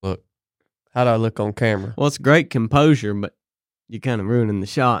How do I look on camera? Well, it's great composure, but you're kind of ruining the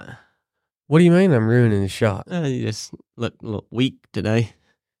shot. What do you mean I'm ruining the shot? You just look a little weak today.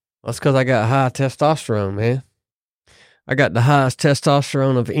 That's because I got high testosterone, man. I got the highest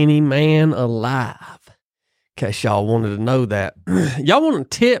testosterone of any man alive. In case y'all wanted to know that. Y'all want a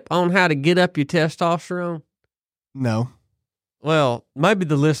tip on how to get up your testosterone? No. Well, maybe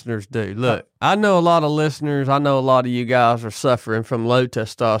the listeners do. Look, I know a lot of listeners. I know a lot of you guys are suffering from low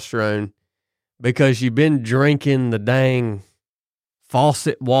testosterone because you've been drinking the dang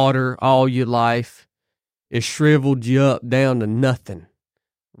faucet water all your life. It shriveled you up down to nothing,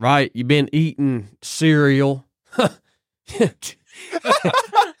 right? You've been eating cereal.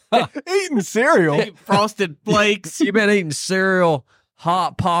 Eating cereal. Frosted Flakes. You've been eating cereal,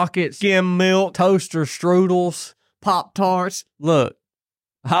 Hot Pockets, Skim milk. toaster strudels. Pop-Tarts. Look,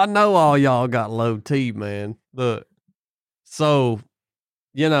 I know all y'all got low T, man. Look, so,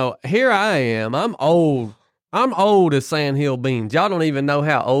 here I am. I'm old. I'm old as sandhill beans. Y'all don't even know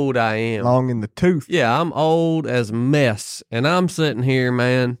how old I am. Long in the tooth. Yeah, I'm old as mess. And I'm sitting here,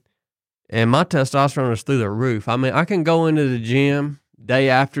 man, and my testosterone is through the roof. I mean, I can go into the gym day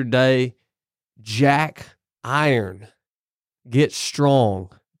after day, jack iron, get strong,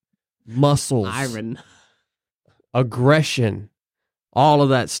 muscles. Iron. Aggression, all of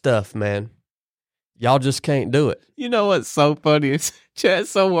that stuff, man. Y'all just can't do it. You know what's so funny is Chad's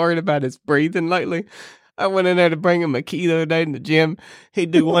so worried about his breathing lately. I went in there to bring him a key the other day in the gym.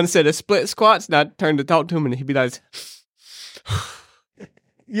 He'd do one set of split squats, and I'd turn to talk to him, and he'd be like,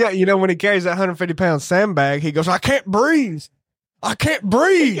 Yeah, when he carries that 150-pound sandbag, he goes, I can't breathe. I can't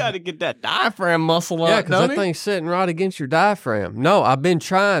breathe. you got to get that diaphragm muscle Yeah, up, because don't that he? thing's sitting right against your diaphragm. No, I've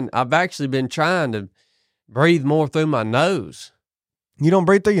actually been trying to breathe more through my nose. You don't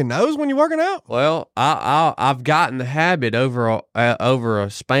breathe through your nose when you're working out? Well, I've gotten the habit over a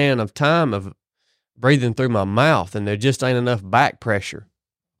span of time of breathing through my mouth, and there just ain't enough back pressure.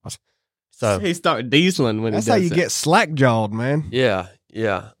 So He started dieseling when That's he how does you it. get slack-jawed, man. yeah.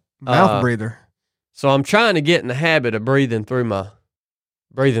 Mouth breather. So I'm trying to get in the habit of breathing through my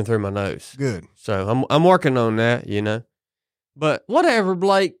nose. Good. So I'm working on that, But whatever,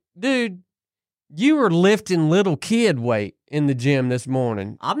 Blake, dude, you were lifting little kid weight in the gym this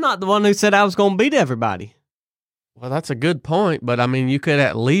morning. I'm not the one who said I was going to beat everybody. Well, that's a good point, but I mean, you could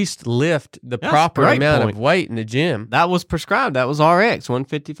at least lift the That's a proper great amount point. of weight in the gym. That was prescribed. That was RX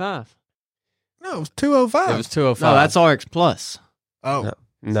 155. No, it was 205. It was 205. No, that's RX plus. Oh,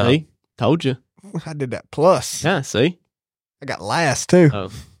 no. See? Told you. I did that plus. Yeah, see? I got last, too. Oh.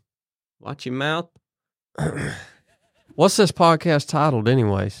 Watch your mouth. What's this podcast titled,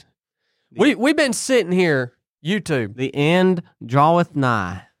 anyways? We've been sitting here, YouTube. The end draweth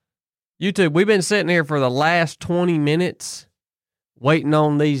nigh. YouTube, we've been sitting here for the last 20 minutes waiting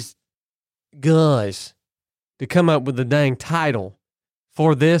on these guys to come up with the dang title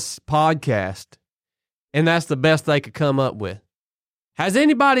for this podcast, and that's the best they could come up with. Has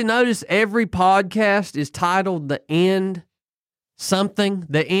anybody noticed every podcast is titled The End something?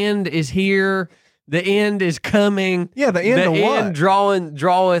 The end is here. The end is coming. Yeah, the end of what?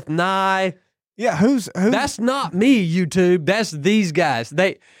 Draweth nigh. Yeah, who's That's not me, YouTube. That's these guys.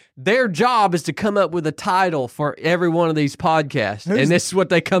 Their job is to come up with a title for every one of these podcasts, and this is what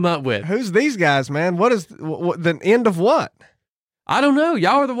they come up with. who's these guys, man? What is the end of what? I don't know.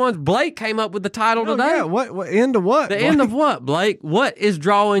 Y'all are the ones. Blake came up with the title Oh, today. yeah, what end of what? The end of what, Blake? What is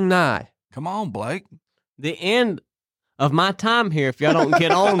drawing nigh? Come on, Blake. The end of my time here if y'all don't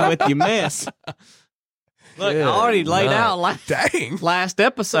get on with your mess. Look, Good I already laid night. out Dang. last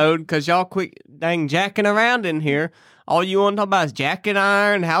episode because y'all quit dang jacking around in here. All you want to talk about is jacking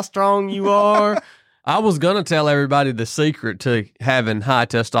iron, how strong you are. I was going to tell everybody the secret to having high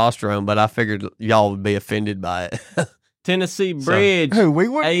testosterone, but I figured y'all would be offended by it. Tennessee Bridge, Who, we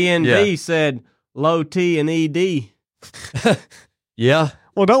were? ANV Yeah. said low T and ED. Yeah.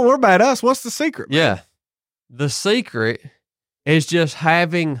 Well, don't worry about us. What's the secret? Yeah. The secret is just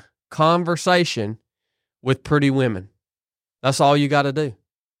having conversation with pretty women. That's all you got to do.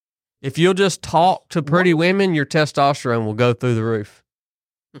 If you'll just talk to pretty women, your testosterone will go through the roof.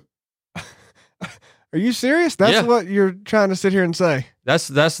 Are you serious? That's Yeah. what you're trying to sit here and say. That's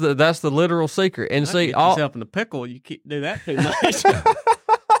the literal secret. And That'd see, get all yourself in a pickle. You keep do that too much.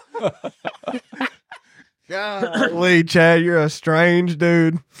 Golly, Chad, you're a strange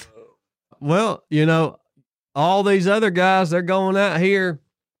dude. well, all these other guys, they're going out here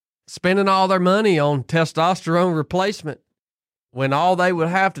spending all their money on testosterone replacement when all they would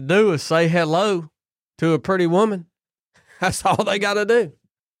have to do is say hello to a pretty woman. That's all they got to do.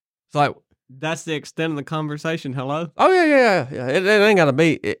 It's like, That's the extent of the conversation. Hello? Oh yeah. It ain't gotta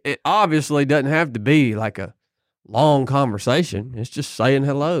be. It obviously doesn't have to be like a long conversation. It's just saying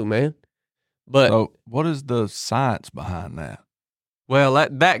hello, man. But So, what is the science behind that? well,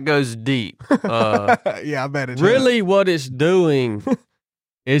 that goes deep. Yeah, I bet it. Really, what it's doing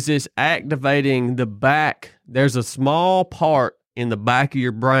is it's activating the back. There's a small part in the back of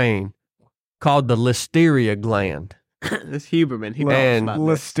your brain called the Listeria gland. It's Huberman. He Man, talks about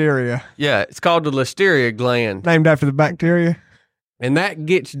this. Listeria, Yeah, it's called the Listeria gland. named after the bacteria. And that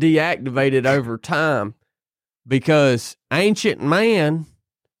gets deactivated over time because ancient man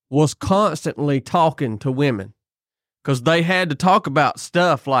was constantly talking to women because they had to talk about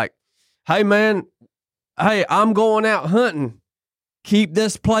stuff like, hey, man, hey, I'm going out hunting. Keep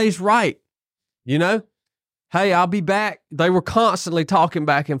this place right. You know? Hey, I'll be back. They were constantly talking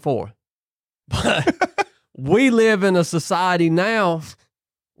back and forth. But we live in a society now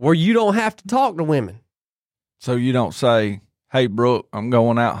where you don't have to talk to women. So you don't say, "Hey, Brooke, I'm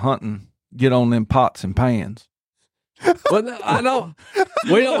going out hunting. Get on them pots and pans." Well, I don't.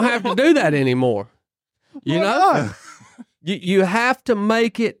 We don't have to do that anymore. You Why know, not? you have to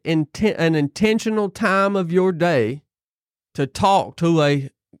make it an intentional time of your day to talk to a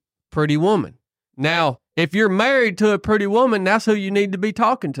pretty woman. Now, if you're married to a pretty woman, that's who you need to be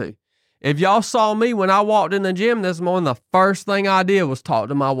talking to. If y'all saw me when I walked in the gym this morning, the first thing I did was talk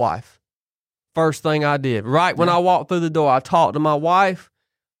to my wife. First thing I did. Right when I walked through the door, I talked to my wife.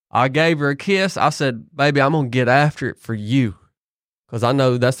 I gave her a kiss. I said, baby, I'm going to get after it for you because I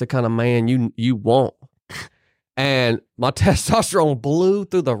know that's the kind of man you want. And my testosterone blew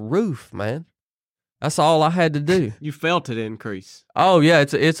through the roof, man. That's all I had to do. You felt it increase. Oh yeah,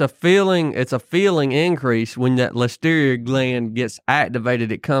 it's a feeling increase when that Listeria gland gets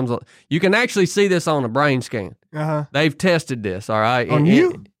activated. It comes on. You can actually see this on a brain scan. Uh-huh. They've tested this, all right. On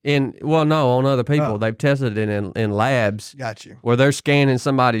you? Well, no, on other people. Oh. They've tested it in labs Got you. where they're scanning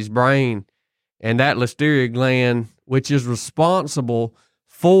somebody's brain, and that Listeria gland, which is responsible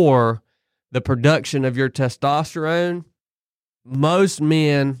for the production of your testosterone, most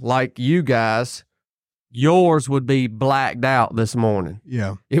men like you guys, yours would be blacked out this morning.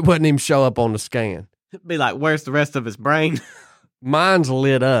 Yeah. It wouldn't even show up on the scan. It'd be like, where's the rest of his brain? Mine's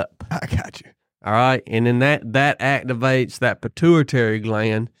lit up. I got you. All right. And then that activates that pituitary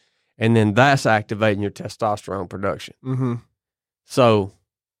gland, and then that's activating your testosterone production. Mm-hmm. So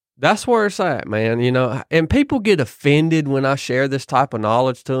that's where it's at, man. You know, and people get offended when I share this type of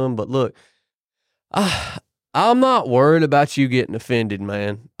knowledge to them. But look, I'm not worried about you getting offended,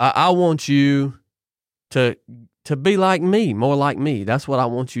 man. I want you to be like me, more like me. That's what I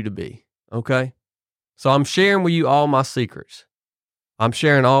want you to be. Okay. So I'm sharing with you all my secrets. I'm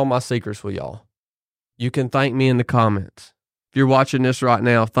sharing all my secrets with y'all. You can thank me in the comments. If you're watching this right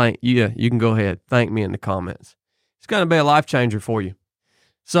now, you can go ahead. Thank me in the comments. It's going to be a life changer for you.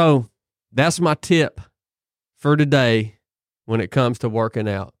 So that's my tip for today when it comes to working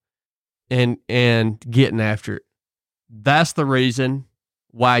out and getting after it. That's the reason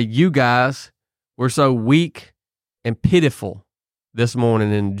why you guys were so weak and pitiful this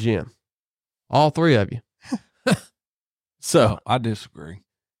morning in the gym. All three of you. So I disagree.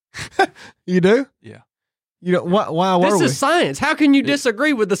 You do? Yeah. You know why were this we? is science. How can you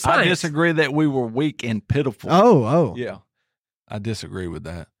disagree with the science? I disagree that we were weak and pitiful. Oh. Yeah. I disagree with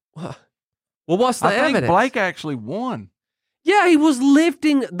that. Well, what's the I evidence? think Blake actually won. Yeah, he was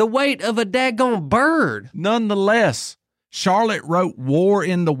lifting the weight of a daggone bird. Nonetheless, Charlotte wrote "war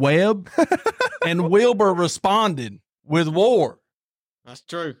in the web," and Wilbur responded with "war." That's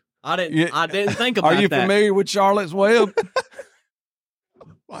true. I didn't think about that. Are you familiar with Charlotte's Web?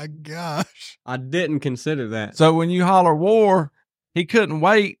 My gosh. I didn't consider that. So when you holler "war," he couldn't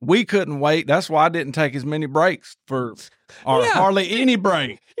wait. We couldn't wait. That's why I didn't take as many breaks or Yeah. hardly any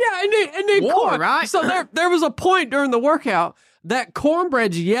break. Yeah, and then War, right? So there was a point during the workout that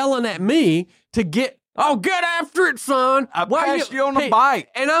Cornbread's yelling at me to get after it, son. I Why passed you on the bike.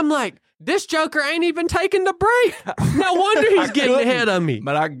 And I'm like, this joker ain't even taking the break. No wonder he's getting couldn't. ahead of me.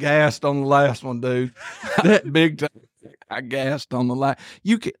 But I gassed on the last one, dude. That big time. I gassed on the last.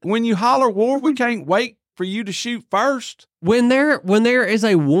 When you holler "war," we can't wait for you to shoot first. When there is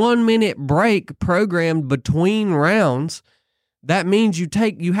a 1 minute break programmed between rounds, that means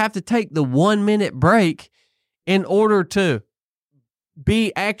you have to take the 1 minute break in order to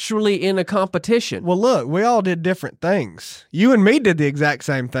be actually in a competition. Well, look, we all did different things. You and me did the exact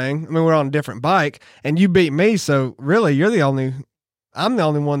same thing. I mean, we're on a different bike, and you beat me. So really, I'm the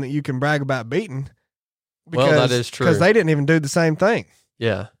only one that you can brag about beating. Well, that is true. Because they didn't even do the same thing.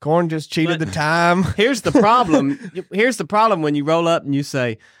 Yeah. Corn just cheated But- the time. Here's the problem. Here's the problem when you roll up and you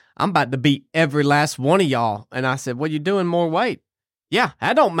say, I'm about to beat every last one of y'all. And I said, well, you're doing more weight. Yeah,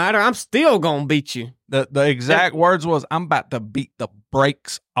 that don't matter. I'm still going to beat you. The exact words was, I'm about to beat the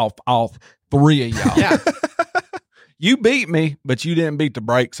brakes off all three of y'all. Yeah. You beat me, but you didn't beat the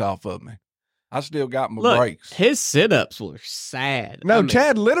brakes off of me. I still got my Look, brakes. his sit-ups were sad. No, I mean,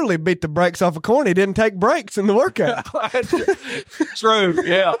 Chad literally beat the brakes off of corn. He didn't take breaks in the workout. True.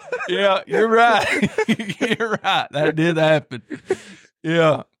 Yeah. Yeah. You're right. You're right. That did happen.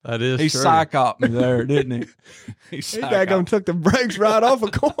 Yeah. That is He true. psyched me there, didn't he? He daggone took the brakes right off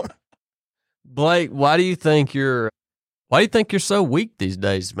of corn. Blake, why do you think you're so weak these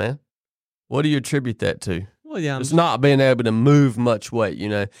days, man? What do you attribute that to? well, yeah, It's not being able to move much weight, you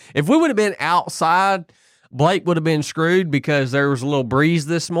know. If we would have been outside, Blake would have been screwed because there was a little breeze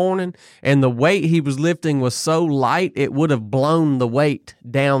this morning and the weight he was lifting was so light it would have blown the weight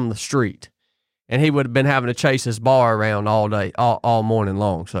down the street. And he would have been having to chase his bar around all day, all morning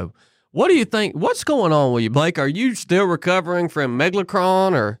long. So what do you think? What's going on with you, Blake? Are you still recovering from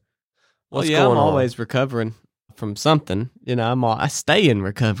Megalocron or what's well, yeah, going I'm on? always recovering from something. You know, I stay in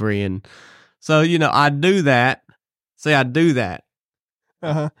recovery. And so, you know, I do that. Say I do that.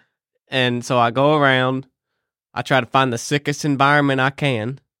 Uh-huh. And so I go around, I try to find the sickest environment I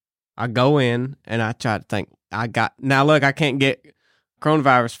can. I go in and I try to think, now look, I can't get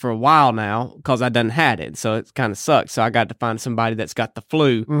coronavirus for a while now because I done had it. So it kind of sucks. So I got to find somebody that's got the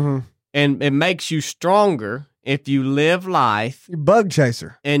flu. Mm-hmm. And it makes you stronger if you live life You're bug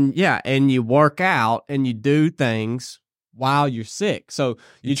chaser. and you work out and you do things while you're sick. So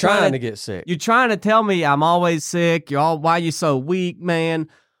You're trying to get sick. you're trying to tell me I'm always sick. Why you so weak, man?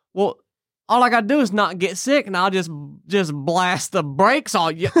 Well, all I gotta do is not get sick, and I'll just blast the brakes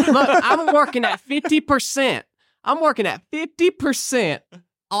on you. Look, I'm working at 50%. I'm working at 50%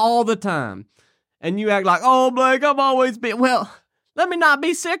 all the time, and you act like, oh, Blake, I've always been. Well, let me not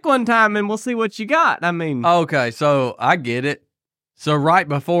be sick one time, and we'll see what you got. I mean, Okay, so I get it. So right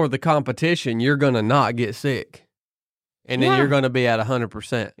before the competition, you're going to not get sick. And then Yeah. you're going to be at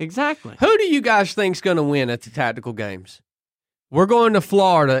 100%. exactly. Who do you guys think's going to win at the tactical games? We're going to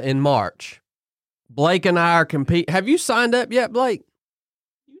Florida in March. Blake and I are competing. Have you signed up yet, Blake?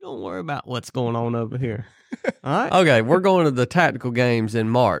 You don't worry about what's going on over here. All right. Okay, we're going to the tactical games in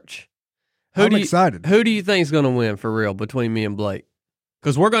March. I'm excited. Who do you think's going to win for real between me and Blake?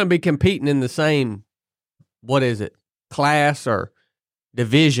 Because we're going to be competing in the same, what is it, class or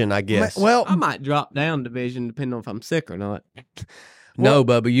division, I guess. Well, I might drop down division depending on if I'm sick or not. No,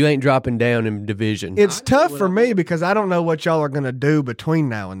 Bubba, you ain't dropping down in division. it's I know tough what for I'm me doing. because I don't know what y'all are going to do between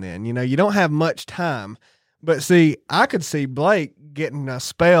now and then. You know, you don't have much time. But see, I could see Blake getting a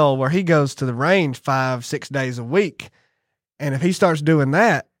spell where he goes to the range 5-6 days a week. And if he starts doing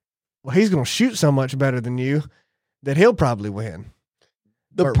that, well, he's going to shoot so much better than you that he'll probably win.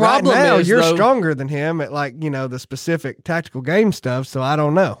 The But problem right now, is, you're though, stronger than him at the specific tactical game stuff. So I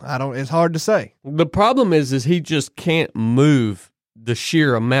don't know. It's hard to say. the problem is he just can't move the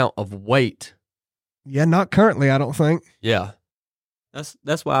sheer amount of weight. Yeah, not currently, I don't think. Yeah.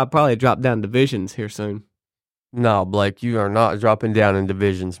 That's why I probably drop down divisions here soon. No, Blake, you are not dropping down in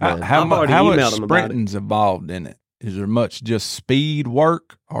divisions, man. How I've much already emailed him about it. sprinting's involved in it? Is there much just speed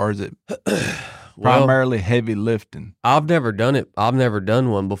work, or is it Well, primarily heavy lifting? I've never done it. I've never done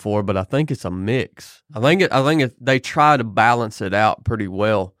one before, but I think it's a mix. I think they try to balance it out pretty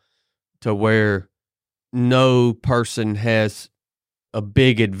well to where no person has a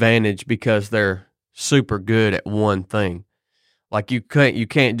big advantage because they're super good at one thing. Like you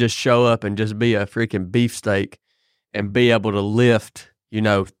can't just show up and just be a freaking beefsteak and be able to lift,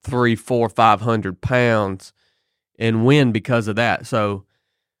 300, 400, 500 pounds and win because of that. So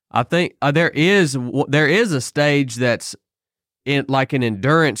I think there is a stage that's in like an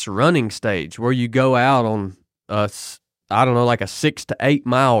endurance running stage where you go out on like a 6 to 8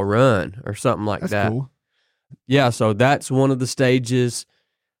 mile run or something like That's that. cool. Yeah, so that's one of the stages.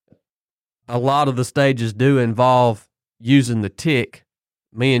 A lot of the stages do involve using the tick.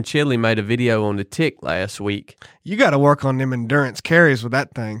 Me and Chili made a video on the tick last week. You got to work on them endurance carries with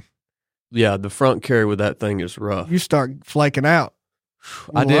that thing. Yeah, the front carry with that thing is rough. You start flaking out.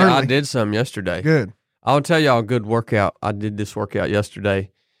 I early. did some yesterday. Good. I'll tell y'all a good workout. I did this workout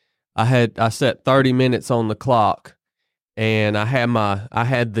yesterday. I set 30 minutes on the clock, and I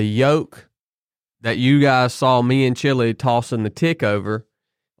had the yoke that you guys saw me and Chili tossing the tick over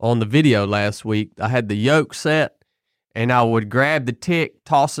on the video last week. I had the yoke set, and I would grab the tick,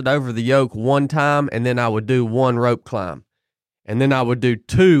 toss it over the yoke one time, and then I would do one rope climb. And then I would do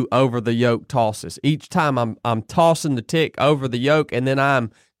 2 over the yoke tosses. Each time I'm tossing the tick over the yoke, and then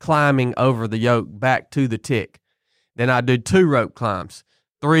I'm climbing over the yoke back to the tick. Then I do 2 rope climbs.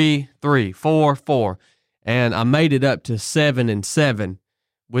 3, 3, 4, 4. And I made it up to 7 and 7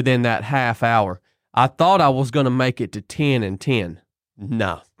 within that half hour. I thought I was going to make it to 10 and 10.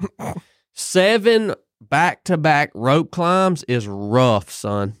 No. 7 back-to-back rope climbs is rough,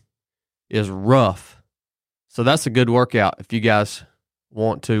 son. Is rough. So that's a good workout if you guys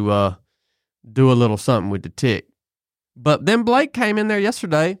want to do a little something with the tick. But then Blake came in there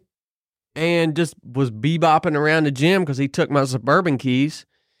yesterday and just was bebopping around the gym because he took my Suburban keys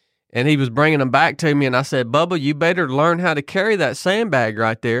and he was bringing them back to me. And I said, Bubba, you better learn how to carry that sandbag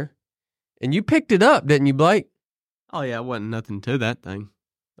right there. And you picked it up, didn't you, Blake? Oh, yeah, it wasn't nothing to that thing.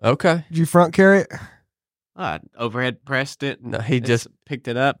 Okay. Did you front carry it? I overhead pressed it. No, he just picked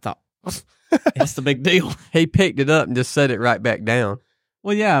it up. Thought, what's the big deal? he picked it up and just set it right back down.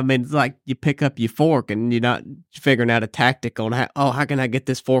 Well, yeah, I mean, it's like you pick up your fork and you're not figuring out a tactic on how can I get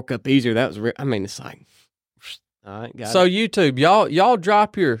this fork up easier? That was, it's like, all right, got So it. YouTube, y'all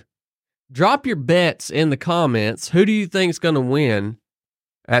drop your bets in the comments. Who do you think's going to win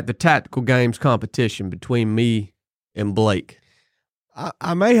at the tactical games competition between me and Blake?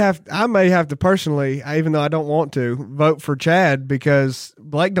 I may have to personally, even though I don't want to, vote for Chad because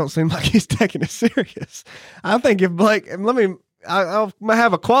Blake don't seem like he's taking it serious. I think if Blake, I'll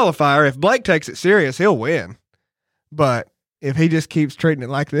have a qualifier. If Blake takes it serious, he'll win. But if he just keeps treating it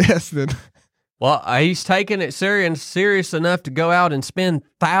like this, then Well, he's taking it serious enough to go out and spend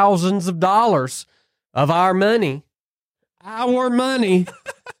thousands of dollars of our money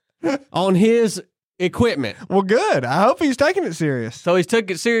on his equipment. well, good. I hope he's taking it serious. So he's took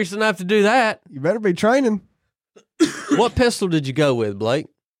it serious enough to do that. You better be training. What pistol did you go with, Blake?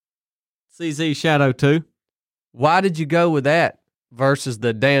 CZ Shadow 2. Why did you go with that versus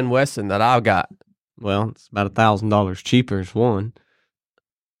the Dan Wesson that I got? Well, it's about $1,000 cheaper is one.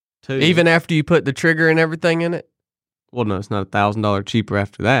 2. Even after you put the trigger and everything in it? Well, no, it's not $1,000 cheaper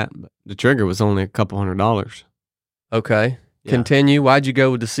after that, but the trigger was only a couple $100. Okay. Yeah. Continue. Why'd you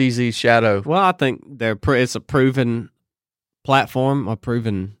go with the CZ Shadow? Well, I think it's a proven platform, a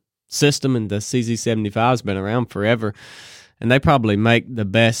proven system, and the CZ75 has been around forever. And they probably make the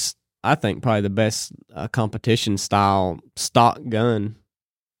best, I think, probably the best competition style stock gun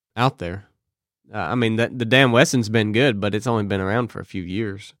out there. I mean, the Dan Wesson's been good, but it's only been around for a few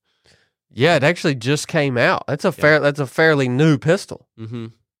years. Yeah, it actually just came out. That's a fairly new pistol. Mm-hmm.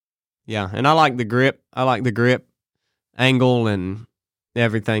 Yeah, and I like the grip. I like the grip angle and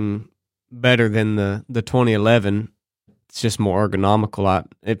everything better than the 2011. It's just more ergonomical.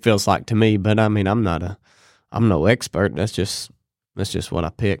 It feels like to me, but I mean, I'm no expert. That's just what I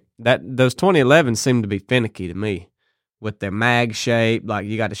picked. Those 2011s seem to be finicky to me with their mag shape. Like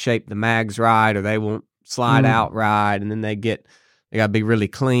you got to shape the mags right, or they won't slide out right, and then they got to be really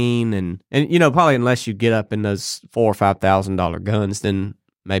clean and probably unless you get up in those $4,000 or $5,000 guns, then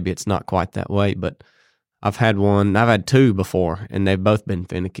maybe it's not quite that way. But I've had 2 before, and they've both been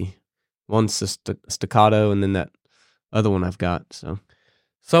finicky. One's a staccato, and then that other one I've got.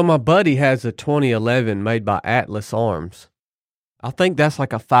 So my buddy has a 2011 made by Atlas Arms. I think that's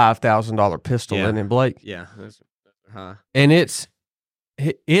like a $5,000 pistol, Yeah. isn't it, Blake? Yeah, huh? And it's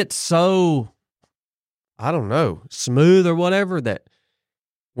so, I don't know, smooth or whatever that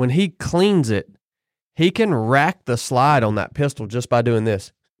when he cleans it, he can rack the slide on that pistol just by doing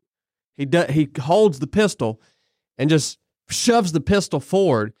this. He holds the pistol and just shoves the pistol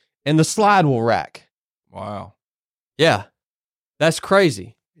forward, and the slide will rack. Wow. Yeah, that's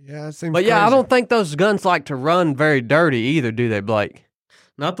crazy. Yeah, it seems But yeah, I crazy. don't think those guns like to run very dirty either, do they, Blake?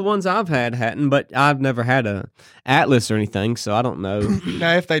 Not the ones I've had, Hatton, but I've never had a Atlas or anything, so I don't know.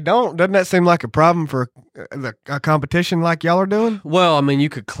 Now, if they don't, doesn't that seem like a problem for a competition like y'all are doing? Well, I mean, you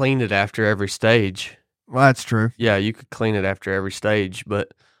could clean it after every stage. Well, that's true. Yeah, you could clean it after every stage,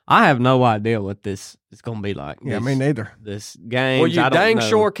 but I have no idea what this is going to be like. Yeah, me neither. This game. well, you dang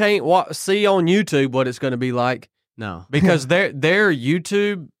sure can't see on YouTube what it's going to be like No. because their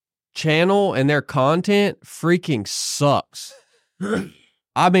YouTube channel and their content freaking sucks.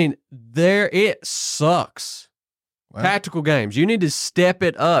 I mean, it sucks. Well, Tactical games. You need to step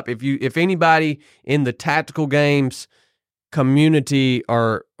it up. If anybody in the tactical games community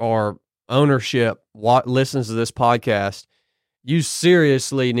or ownership listens to this podcast, you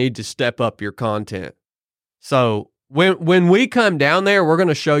seriously need to step up your content. So when we come down there, we're going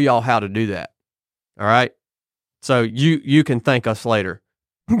to show y'all how to do that. All right. So you can thank us later,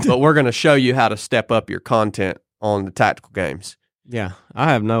 but we're going to show you how to step up your content on the tactical games. Yeah,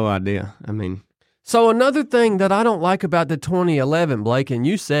 I have no idea. I mean, So another thing that I don't like about the 2011, Blake, and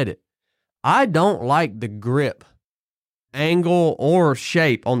you said it, I don't like the grip, angle, or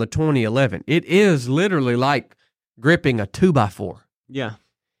shape on the 2011. It is literally like gripping a 2x4. yeah.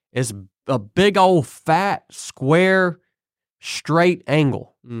 is a big old fat square straight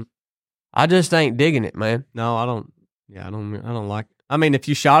angle. Mm. I just ain't digging it, man. No, I don't. Yeah, I don't like. I mean, if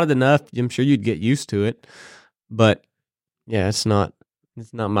you shot it enough, I'm sure you'd get used to it. But yeah, it's not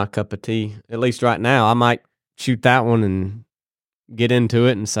my cup of tea. At least right now, I might shoot that one and get into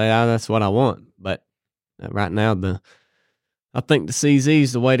it and say, "Oh, that's what I want." But right now, I think the CZ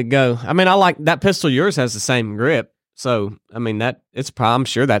is the way to go. I mean, I like that pistol. Yours has the same grip, so I mean I'm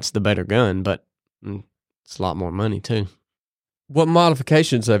sure that's the better gun, but it's a lot more money too. What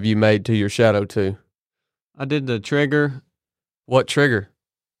modifications have you made to your Shadow 2? I did the trigger. What trigger?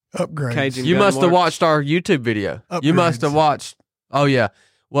 Upgrades. Cajun You Gun must have Works. watched our YouTube video. You must have Upgrades. watched. Oh, yeah.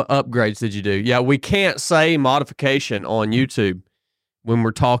 What upgrades did you do? Yeah, we can't say modification on YouTube when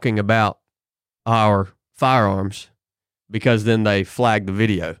we're talking about our firearms because then they flag the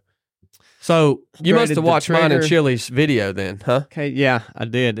video. So you must Upgraded have the watched mine and trigger. Chili's video then, huh? Okay, yeah, I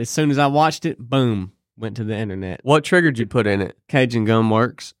did. As soon as I watched it, boom, went to the internet. What trigger did you put in it? Cajun Gun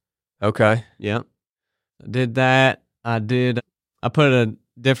Works. Okay. Yep. I did that. I put a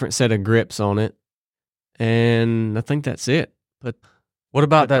different set of grips on it. And I think that's it. What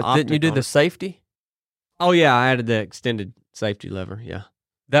about Put the that? Didn't you optic do on the it. safety? Oh yeah, I added the extended safety lever. Yeah.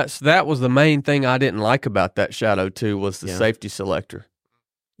 That was the main thing I didn't like about that Shadow 2 was the Yeah. safety selector.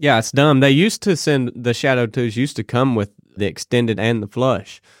 Yeah, it's dumb. They used to send the Shadow 2s used to come with the extended and the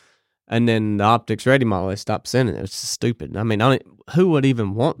flush. And then the Optics Ready model, they stopped sending it. It's just stupid. I mean, who would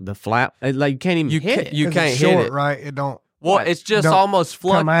even want the flap? Like, you can't even hit it. You 'Cause can't it's hit short, it. right? It don't Well, Right. it's just Don't almost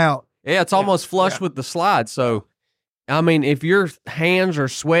flush. come out. Yeah, it's almost flush with the slide. So, I mean, if your hands are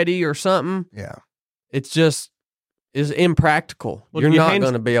sweaty or something, Yeah. it's just is impractical. Well, You're your not hands-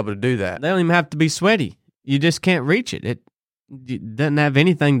 going to be able to do that. They don't even have to be sweaty. You just can't reach it. It doesn't have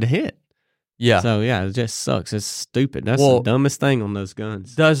anything to hit. Yeah. So yeah, it just sucks. It's stupid. That's Well- the dumbest thing on those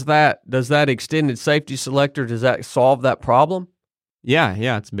guns. Does that extended safety selector, does that solve that problem? Yeah,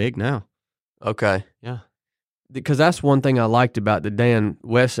 it's big now. Okay. Yeah. Because that's one thing I liked about the Dan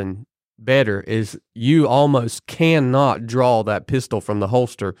Wesson better is you almost cannot draw that pistol from the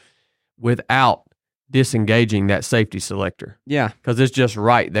holster without disengaging that safety selector Yeah, because it's just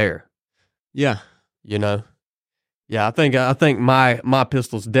right there, yeah, you know? Yeah, I think my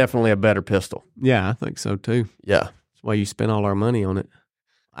pistol's definitely a better pistol. yeah. I think so too. Yeah. That's why you spend all our money on it.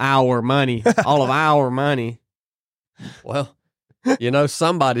 Our money, all of our money. Well, you know,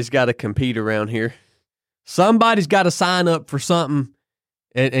 somebody's got to compete around here. Somebody's got to sign up for something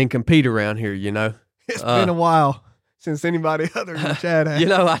and compete around here, you know? It's been a while since anybody other than Chad has. You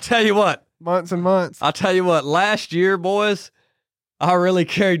know, I tell you what, Months and months. last year, boys, I really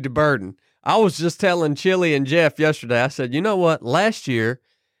carried the burden. I was just telling Chili and Jeff yesterday, I said, you know what? Last year,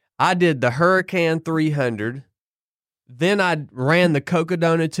 I did the Hurricane 300. Then I ran the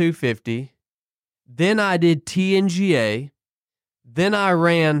Cocodona 250. Then I did TNGA. Then I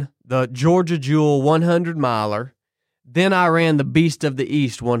ran the Georgia Jewel 100 miler. Then I ran the Beast of the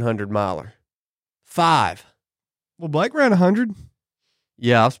East 100 miler. 5. Well, Blake ran 100.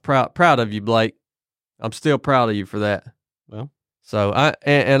 Yeah, I was proud of you, Blake. I'm still proud of you for that. Well, So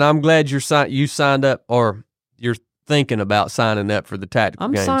I'm glad you signed up, or you're thinking about signing up for the tactical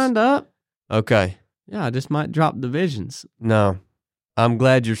I'm games. signed up. Okay, Yeah, I just might drop divisions. no, I'm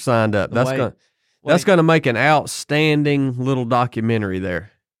glad you're signed up. That's Wait. gonna make an outstanding little documentary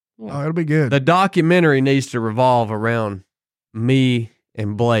there. Oh, it'll be good. The documentary needs to revolve around me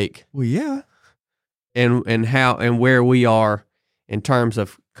and Blake Well, yeah. and how and where we are in terms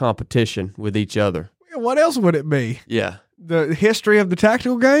of competition with each other. What else would it be? Yeah, The history of the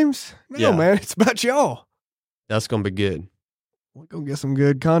tactical games? No, Yeah. man. It's about y'all. that's gonna be good. We're going to get some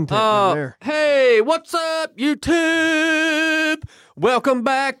good content in there. Hey, what's up, YouTube? Welcome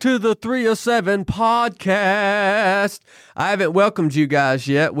back to the 307 podcast. I haven't welcomed you guys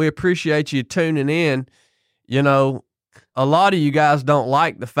yet. We appreciate you tuning in. You know, a lot of you guys don't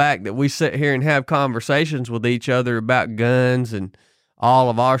like the fact that we sit here and have conversations with each other about guns and all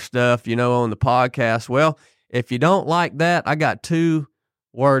of our stuff, you know, on the podcast. Well, if you don't like that, I got 2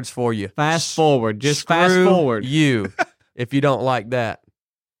 words for you. Fast forward. Just fast Screw forward. you if you don't like that.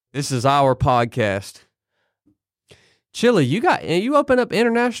 This is our podcast. Chili, you opened up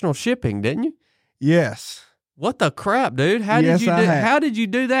international shipping, didn't you? Yes. What the crap, dude? How Yes, did you I do have. how did you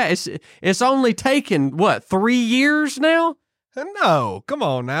do that? It's only taken what, 3 years now? No, come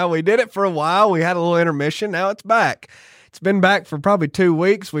on now. We did it for a while. We had a little intermission. Now it's back. It's been back for probably 2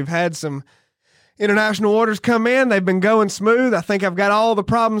 weeks. We've had some international orders come in. They've been going smooth. I think I've got all the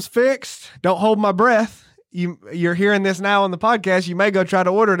problems fixed. Don't hold my breath. You're hearing this now on the podcast. You may go try to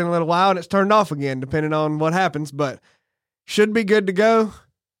order it in a little while and it's turned off again, depending on what happens, but should be good to go.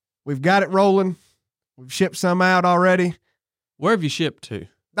 We've got it rolling. We've shipped some out already. Where have you shipped to?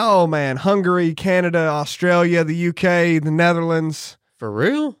 Oh, man. Hungary, Canada, Australia, the UK, the Netherlands. For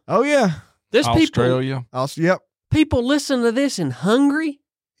real? Oh, yeah. There's Australia. Yep. people listen to this in Hungary?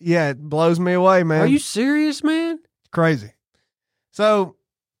 Yeah, it blows me away, man. Are you serious, man? Crazy. So,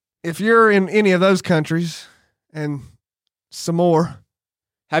 if you're in any of those countries and some more,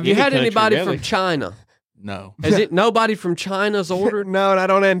 Have you Any had country, anybody really. from China? No. Is it nobody from China's ordered? no, and I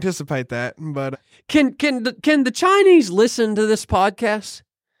don't anticipate that, but Can the Chinese listen to this podcast?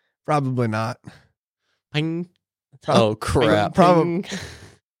 probably not. Ping. Oh crap! Probably.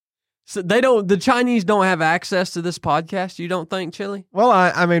 So they don't. The Chinese don't have access to this podcast. You don't think, Chili? Well,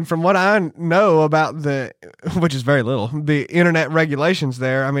 I mean, from what I know about which is very little, the internet regulations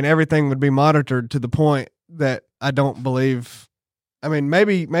there, I mean, everything would be monitored to the point that I don't believe. I mean,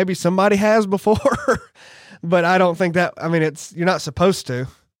 maybe somebody has before, but I don't think that. I mean, you're not supposed to.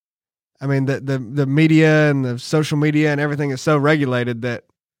 I mean, the media and the social media and everything is so regulated that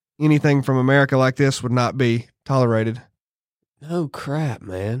anything from America like this would not be tolerated. No crap,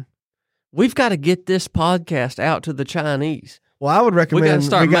 man. We've got to get this podcast out to the Chinese. Well, I would We recommend got to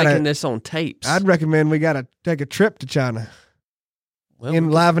start gotta- making this on tapes. I'd recommend we got to take a trip to China Well, in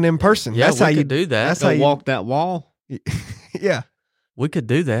live and in person. yeah, that's we how could you do that. that's Go how you walk that wall. Yeah. We could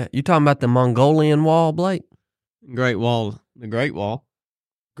do that. You talking about the Mongolian Wall, Blake? Great Wall. The Great Wall.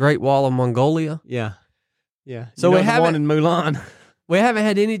 Great Wall of Mongolia? Yeah. Yeah. So You we know the one haven't- in Mulan. We haven't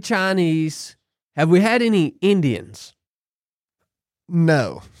had any Chinese. Have we had any Indians?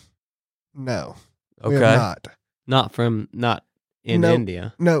 No. We Okay. have not. Not in No.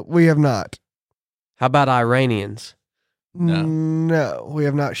 India. No, we have not. How about Iranians? No. No, we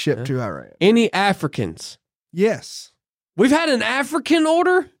have not shipped Yeah. to Iran. Any Africans? Yes. We've had an African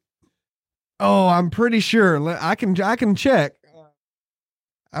order? Oh, I'm pretty sure. I can check.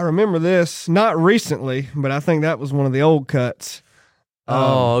 I remember this not recently, but I think that was one of the old cuts.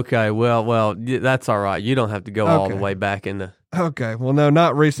 Oh, okay. Well, that's all right. You don't have to go all the Okay. way back in the Okay. Well, no,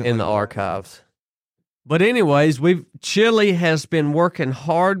 not recently. in the archives. But anyways, Chili has been working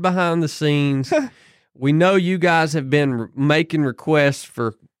hard behind the scenes. We know you guys have been making requests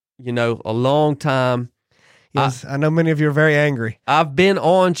for, a long time. Yes, I know many of you are very angry. I've been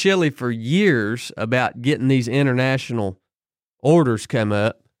on Chili for years about getting these international orders come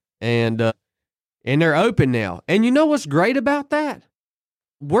up, and they're open now. And you know what's great about that?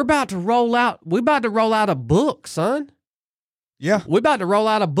 We're about to roll out a book, son. Yeah. We're about to roll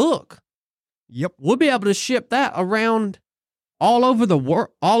out a book. Yep. We'll be able to ship that around all over the world,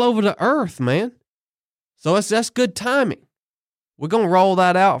 all over the earth, man. So that's good timing. We're gonna roll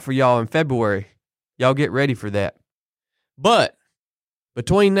that out for y'all in February. Y'all get ready for that. But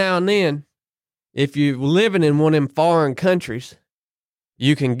between now and then, if you're living in one of them foreign countries,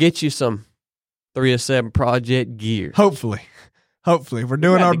 you can get you some 307 Project gear. Hopefully. We're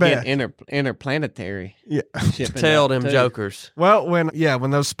doing our best. Interplanetary. Yeah. shipping Tell out, them too. jokers. Well, when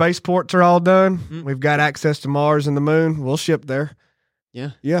those spaceports are all done, we've got access to Mars and the moon. We'll ship there.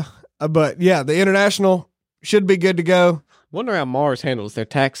 Yeah. Yeah. But yeah, the international should be good to go. Wonder how Mars handles their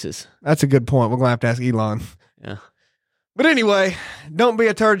taxes. That's a good point. We're going to have to ask Elon. Yeah. But anyway, Don't Be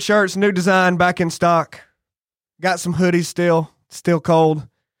a Turd shirts, new design, back in stock. Got some hoodies still cold.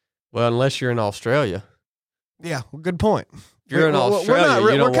 Well, unless you're in Australia. Yeah, well, good point. If you're in Australia,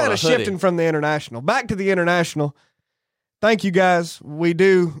 you don't we're kind want of a hoodie. shifting from the international. Back to the international. Thank you guys. We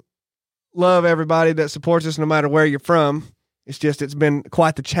do love everybody that supports us no matter where you're from. It's been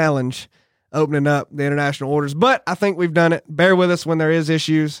quite the challenge opening up the international orders. But I think we've done it. Bear with us when there is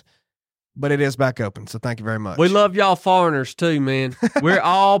issues. But it is back open. So thank you very much. We love y'all foreigners too, man. We're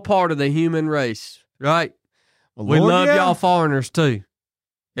all part of the human race, right? Well, We Lord, love yeah. y'all foreigners too.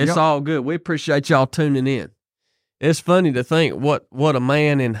 It's Yep. all good. We appreciate y'all tuning in. It's funny to think what a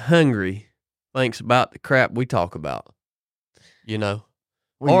man in Hungary thinks about the crap we talk about, Well,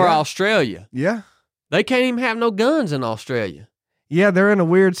 or yeah. Australia. Yeah. They can't even have no guns in Australia. Yeah, they're in a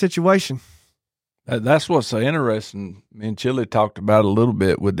weird situation. That's what's so interesting. Me and Chili talked about a little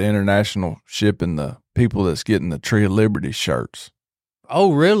bit with the international shipping, the people that's getting the Tree of Liberty shirts,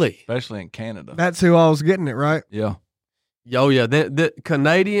 Oh, really? especially in Canada. That's who I was getting it, right? Yeah. Oh, yeah. The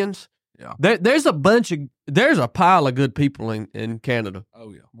Canadians. Yeah. There's a pile of good people in Canada.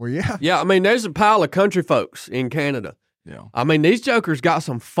 Oh, yeah. Well, yeah. Yeah, I mean, there's a pile of country folks in Canada. Yeah. I mean, these jokers got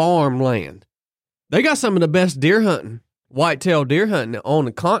some farmland. They got some of the best deer hunting, whitetail deer hunting on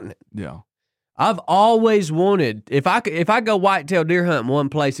the continent. Yeah. I've always wanted, if I go whitetail deer hunting one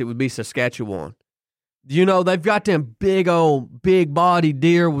place, it would be Saskatchewan. They've got them big body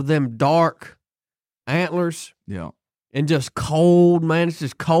deer with them dark antlers. Yeah. and just cold, man. It's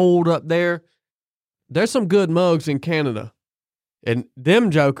just cold up there. There's some good mugs in Canada, and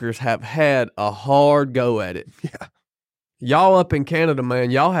them jokers have had a hard go at it. Yeah. Y'all up in Canada, man,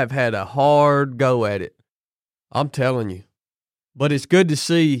 y'all have had a hard go at it. I'm telling you. But it's good to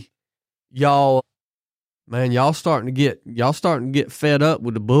see y'all, man, y'all starting to get fed up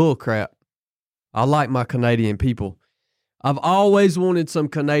with the bull crap. I like my Canadian people. I've always wanted some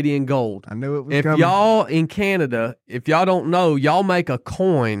Canadian gold. I knew it was If coming. y'all in Canada, if y'all don't know, y'all make a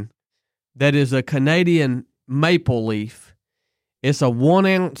coin that is a Canadian maple leaf. It's a 1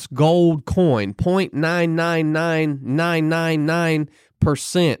 ounce gold coin,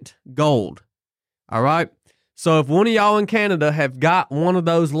 0.999999% gold. All right? So if one of y'all in Canada have got one of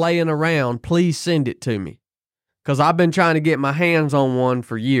those laying around, please send it to me. Because I've been trying to get my hands on one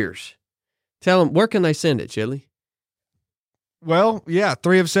for years. Tell them, where can they send it, Chili? Well, yeah,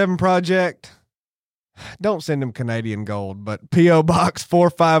 3 of 7 project. Don't send them Canadian gold, but P.O. Box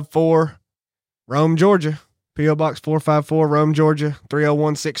 454, Rome, Georgia. P.O. Box 454, Rome, Georgia,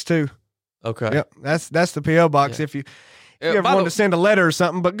 30162. Okay. Yep, that's the P.O. Box Yeah. if you ever want to send a letter or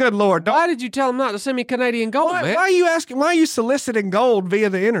something, but good Lord, Why did you tell them not to send me Canadian gold, why man? are you asking, why are you soliciting gold via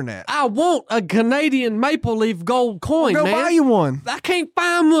the internet? I want a Canadian maple leaf gold coin, Go man. buy you one. I can't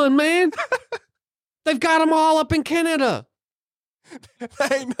find one, man. They've got them all up in Canada. There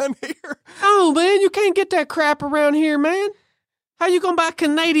ain't none here. Oh, man, you can't get that crap around here, man. How you gonna buy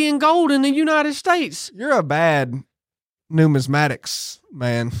Canadian gold in the United States? You're a bad numismatics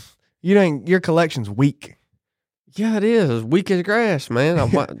man. Your collection's weak. Yeah, it is. Weak as grass, man.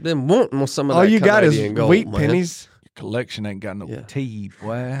 I've been wanting some of All that you got is Canadian gold, wheat man. pennies. Your collection ain't got no Yeah. teeth,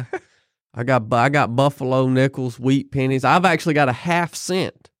 boy. I got buffalo nickels, wheat pennies. I've actually got a 1/2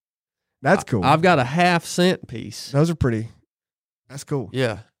 cent. That's cool. I've got a 1/2 cent piece. Those are pretty. That's cool.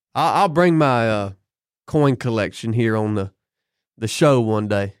 Yeah, I'll bring my coin collection here on the show one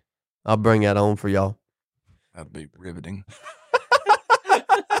day. I'll bring that on for y'all. That'd be riveting.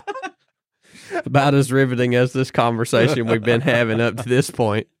 About as riveting as this conversation we've been having up to this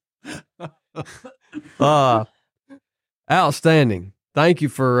point. Outstanding. Thank you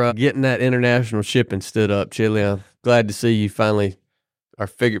for getting that international shipping stood up, Chili. I'm glad to see you finally are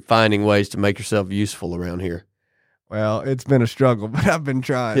finding ways to make yourself useful around here. Well, it's been a struggle, but I've been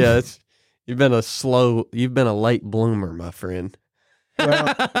trying. Yeah, you've been a late bloomer, my friend.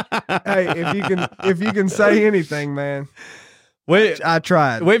 Well, hey, if you can say anything, man, I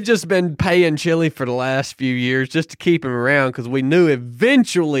tried. We've just been paying Chili for the last few years just to keep him around because we knew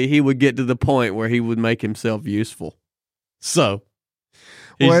eventually he would get to the point where he would make himself useful. So,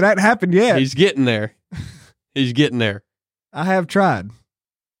 Well, that happened yet. he's getting there. He's getting there. I have tried.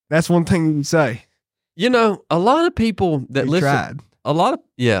 That's one thing you can say. You know, a lot of people that He listen, tried.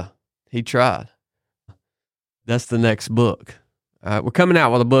 he tried. That's the next book. We're coming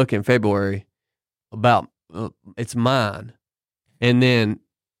out with a book in February about it's mine, and then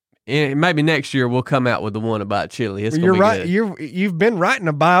maybe next year we'll come out with the one about Chili. It's Well, gonna you're be right. good. You've been writing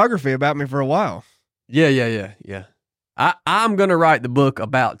a biography about me for a while. Yeah. I'm gonna write the book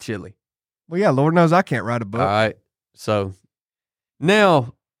about Chili. Well, yeah, Lord knows I can't write a book. All right. So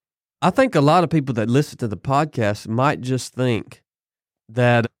now, I think a lot of people that listen to the podcast might just think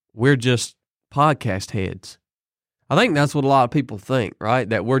that we're just podcast heads. I think that's what a lot of people think, right?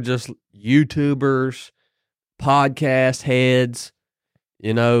 That we're just YouTubers, podcast heads.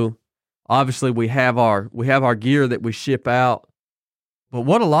 You know, obviously we have our gear that we ship out. But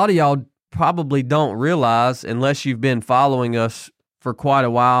what a lot of y'all probably don't realize, unless you've been following us for quite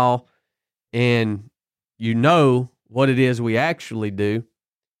a while and you know what it is we actually do,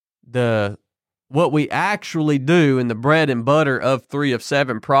 what we actually do in the bread and butter of 3 of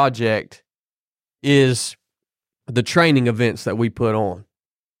 7 project is the training events that we put on.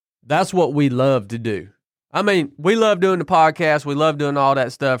 That's what we love to do. I mean, we love doing the podcast. We love doing all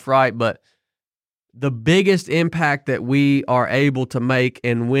that stuff, right? But the biggest impact that we are able to make,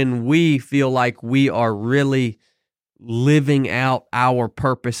 and when we feel like we are really living out our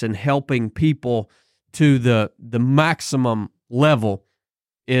purpose and helping people to the maximum level,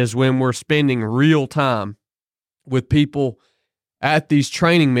 is when we're spending real time with people at these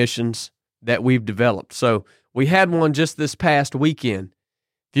training missions that we've developed. So we had one just this past weekend.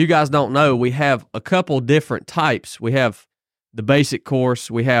 If you guys don't know, we have a couple different types. We have the basic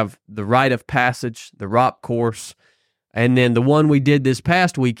course, we have the rite of passage, the ROP course, and then the one we did this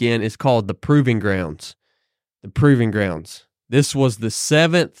past weekend is called the Proving Grounds. The Proving Grounds. This was the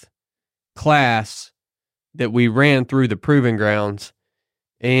 7th class that we ran through the Proving Grounds,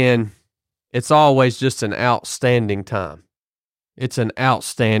 and it's always just an outstanding time. It's an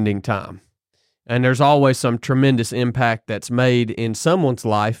outstanding time. And there's always some tremendous impact that's made in someone's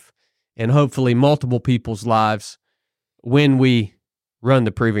life and hopefully multiple people's lives when we run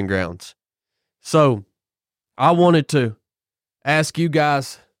the Proving Grounds. So I wanted to ask you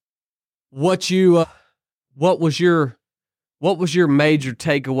guys what was your major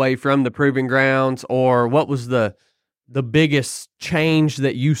takeaway from the Proving Grounds, or what was the biggest change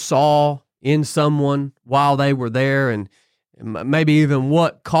that you saw in someone while they were there, and maybe even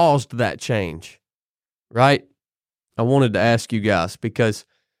what caused that change, right? I wanted to ask you guys because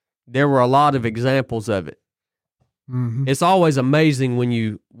there were a lot of examples of it. Mm-hmm. It's always amazing when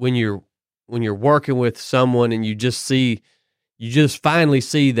you're working with someone and you just finally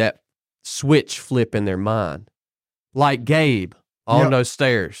see that switch flip in their mind. Like Gabe on those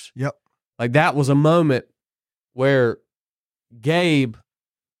stairs. Yep. Like that was a moment where Gabe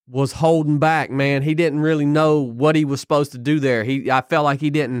was holding back, man. He didn't really know what he was supposed to do there. I felt like he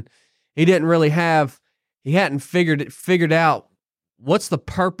hadn't figured out what's the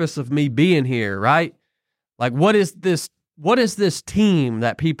purpose of me being here, right? Like what is this team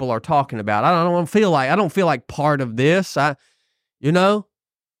that people are talking about? I don't feel like part of this.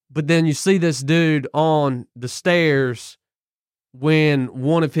 But then you see this dude on the stairs when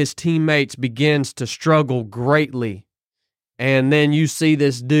one of his teammates begins to struggle greatly. And then you see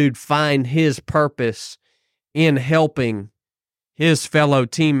this dude find his purpose in helping his fellow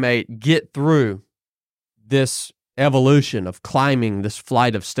teammate get through this evolution of climbing this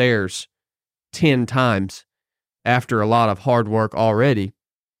flight of stairs 10 times after a lot of hard work already.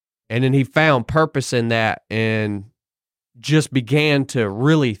 And then he found purpose in that and just began to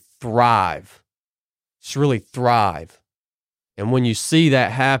really thrive. Just really thrive. And when you see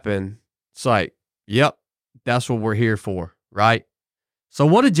that happen, it's like, yep, that's what we're here for, right? So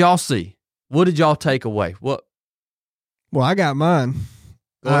what did y'all see? What did y'all take away? What? Well, I got mine.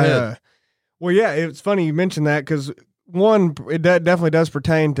 Go ahead. Well, yeah, it's funny you mentioned that because one, it definitely does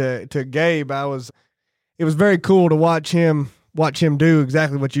pertain to Gabe. It was very cool to watch him do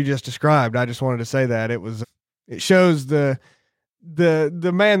exactly what you just described. I just wanted to say that it shows the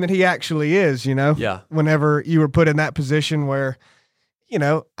man that he actually is, Yeah. Whenever you were put in that position where,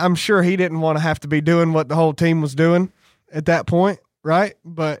 I'm sure he didn't want to have to be doing what the whole team was doing at that point, right?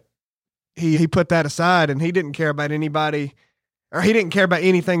 But he put that aside and he didn't care about anybody, or he didn't care about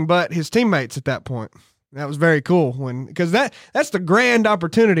anything but his teammates at that point. That was very cool because that's the grand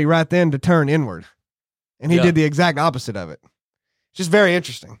opportunity right then to turn inward. And he did the exact opposite of it. Just very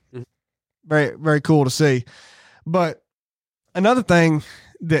interesting. Mm-hmm. Very, very cool to see. But another thing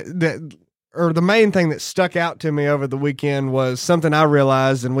the main thing that stuck out to me over the weekend was something I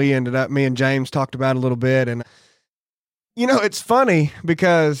realized, and me and James talked about a little bit. And, it's funny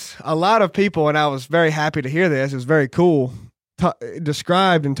because a lot of people, and I was very happy to hear this, it was very cool,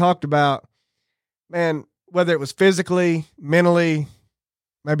 described and talked about, man, whether it was physically, mentally,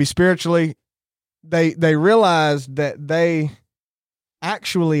 maybe spiritually, they realized that they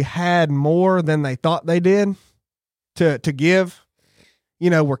actually had more than they thought they did to give,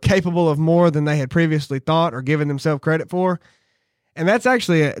 were capable of more than they had previously thought or given themselves credit for. And that's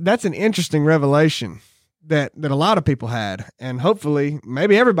actually that's an interesting revelation that a lot of people had, and hopefully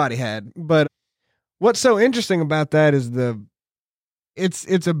maybe everybody had. But what's so interesting about that is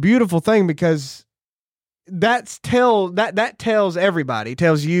it's a beautiful thing because that tells everybody,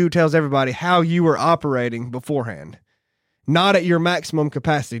 tells everybody how you were operating beforehand, not at your maximum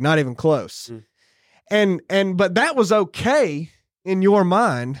capacity, not even close. Mm. But that was okay in your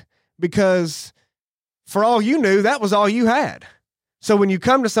mind because for all you knew, that was all you had. So when you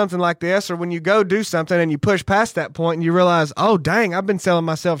come to something like this, or when you go do something and you push past that point and you realize, oh, dang, I've been selling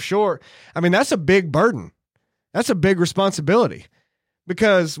myself short. I mean, that's a big burden. That's a big responsibility.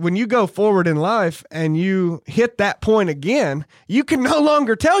 Because when you go forward in life and you hit that point again, you can no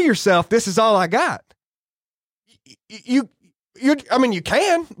longer tell yourself, this is all I got. You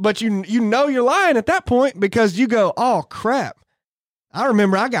can, but you know you're lying at that point because you go, oh, crap. I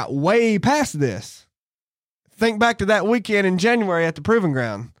remember I got way past this. Think back to that weekend in January at the Proving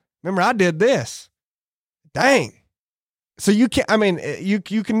Ground. Remember, I did this. Dang. So you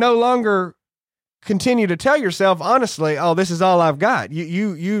can no longer continue to tell yourself honestly, oh, this is all I've got.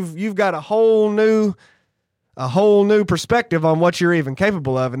 You've got a whole new perspective on what you're even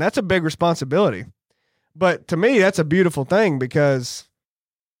capable of, and that's a big responsibility. But to me, that's a beautiful thing because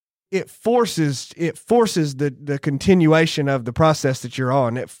it forces the continuation of the process that you're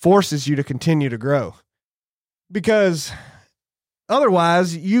on. It forces you to continue to grow. Because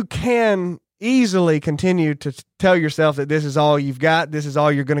otherwise you can easily continue to tell yourself that this is all you've got, this is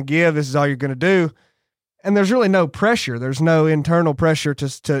all you're going to give, this is all you're going to do. And there's really no pressure. There's no internal pressure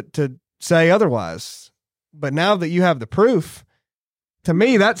to say otherwise. But now that you have the proof, to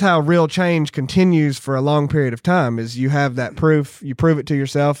me, that's how real change continues for a long period of time, is you have that proof, you prove it to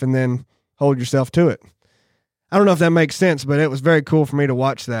yourself, and then hold yourself to it. I don't know if that makes sense, but it was very cool for me to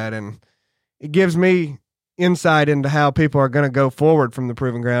watch that. And it gives me insight into how people are going to go forward from the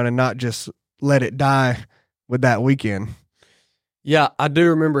proving ground and not just let it die with that weekend. Yeah, I do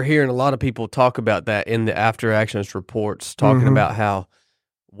remember hearing a lot of people talk about that in the after actions reports, talking about how,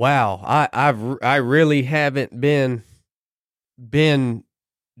 wow, I really haven't been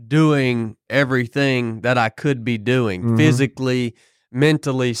doing everything that I could be doing physically,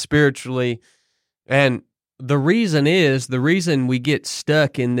 mentally, spiritually. And the reason we get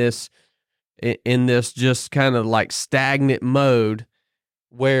stuck in this just kind of like stagnant mode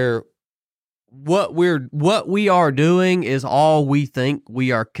where what we are doing is all we think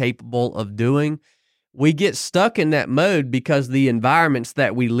we are capable of doing. We get stuck in that mode because the environments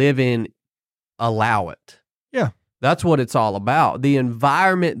that we live in allow it. Yeah. That's what it's all about. The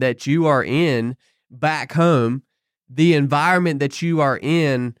environment that you are in back home, the environment that you are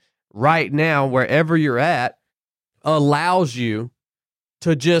in right now, wherever you're at, allows you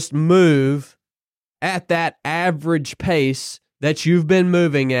to just move at that average pace that you've been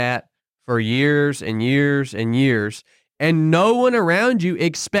moving at for years and years and years. And no one around you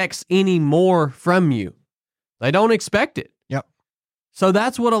expects any more from you. They don't expect it. Yep. So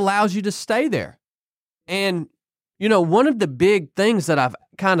that's what allows you to stay there. And, you know, one of the big things that I've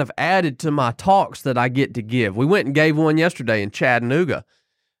kind of added to my talks that I get to give, we went and gave one yesterday in Chattanooga.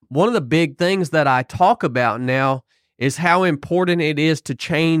 One of the big things that I talk about now is how important it is to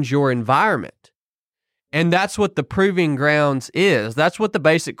change your environment. And that's what the Proving Grounds is. That's what the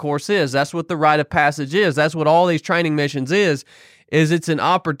basic course is. That's what the Rite of Passage is. That's what all these training missions is it's an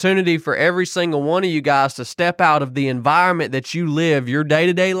opportunity for every single one of you guys to step out of the environment that you live your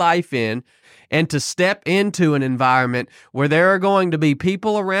day-to-day life in and to step into an environment where there are going to be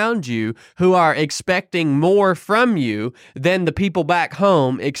people around you who are expecting more from you than the people back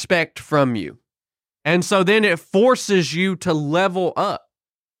home expect from you. And so then it forces you to level up.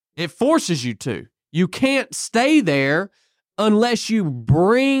 It forces you to. You can't stay there unless you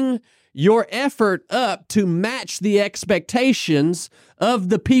bring your effort up to match the expectations of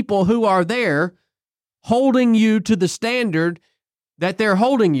the people who are there, holding you to the standard that they're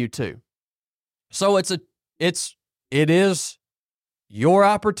holding you to. So it is your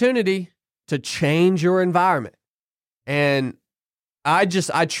opportunity to change your environment. And I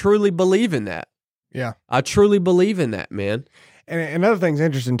truly believe in that. Yeah. I truly believe in that, man. And another thing's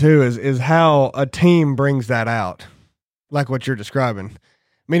interesting too is how a team brings that out, like what you're describing.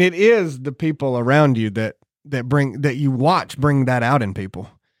 I mean, it is the people around you that you watch bring that out in people.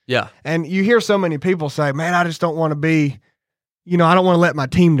 Yeah. And you hear so many people say, "Man, I just don't want to be, I don't want to let my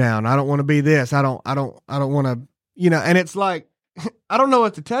team down. I don't want to be this. I don't want to, and it's like, I don't know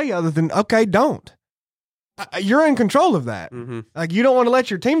what to tell you other than, okay, don't. You're in control of that. Mm-hmm. Like, you don't want to let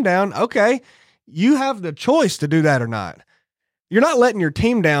your team down. Okay. You have the choice to do that or not. You're not letting your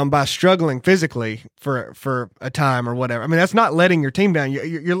team down by struggling physically for a time or whatever. I mean, that's not letting your team down.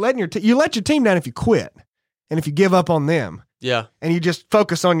 You're letting you let your team down if you quit and if you give up on them. Yeah. And you just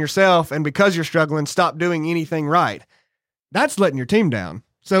focus on yourself, and because you're struggling, stop doing anything right. That's letting your team down.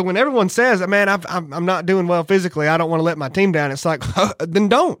 So when everyone says, "Man, I'm not doing well physically, I don't want to let my team down," it's like, then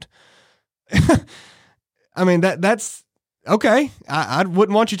don't. I mean, that's okay. I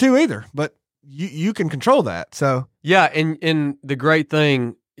wouldn't want you to either, but you can control that. So yeah, and the great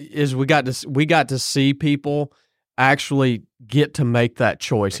thing is we got to see people actually get to make that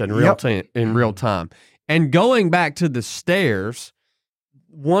choice in real time. And going back to the stairs,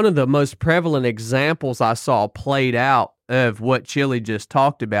 one of the most prevalent examples I saw played out of what Chili just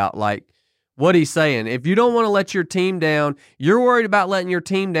talked about, like what he's saying, if you don't want to let your team down, you're worried about letting your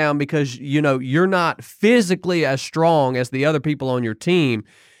team down because you're not physically as strong as the other people on your team.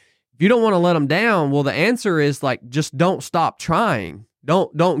 If you don't want to let them down, well, the answer is like, just don't stop trying.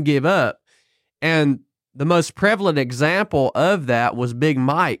 Don't give up. And the most prevalent example of that was Big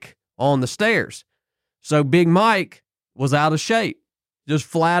Mike on the stairs. So Big Mike was out of shape, just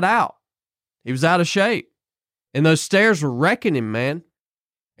flat out. He was out of shape. And those stairs were wrecking him, man.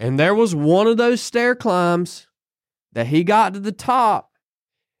 And there was one of those stair climbs that he got to the top,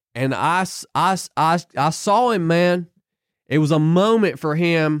 and I saw him, man. It was a moment for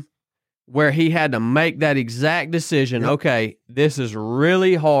him where he had to make that exact decision. Yep. Okay, this is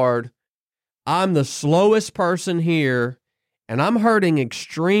really hard. I'm the slowest person here, and I'm hurting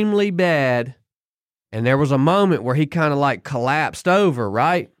extremely bad. And there was a moment where he kind of like collapsed over,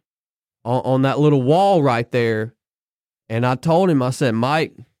 right? On that little wall right there. And I told him, I said,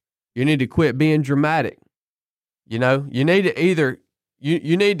 "Mike, you need to quit being dramatic. You know, you need to either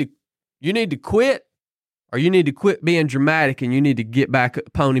you need to quit, or you need to quit being dramatic, and you need to get back,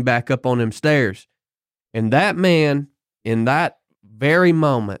 pony back up on them stairs. And that man, in that very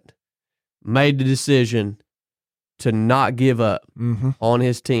moment, made the decision to not give up on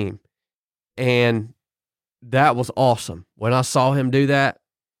his team. And that was awesome. When I saw him do that,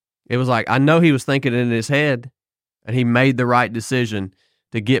 it was like, I know he was thinking in his head, and he made the right decision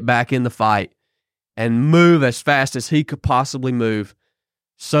to get back in the fight and move as fast as he could possibly move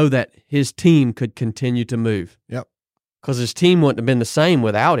so that his team could continue to move. Yep. Because his team wouldn't have been the same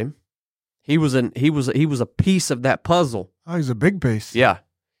without him. He was a piece of that puzzle. Oh, he's a big piece. Yeah.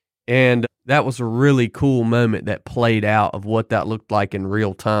 And that was a really cool moment that played out of what that looked like in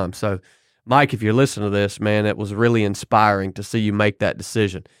real time. So, Mike, if you're listening to this, man, it was really inspiring to see you make that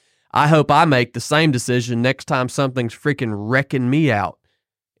decision. I hope I make the same decision next time something's freaking wrecking me out.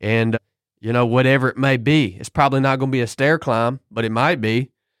 And, you know, whatever it may be. It's probably not going to be a stair climb, but it might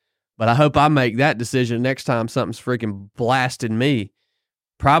be. But I hope I make that decision next time something's freaking blasting me.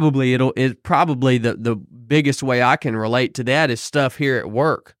 Probably the biggest way I can relate to that is stuff here at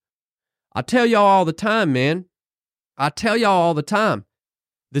work. I tell y'all all the time, man. I tell y'all all the time.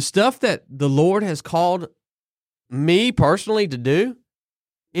 The stuff that the Lord has called me personally to do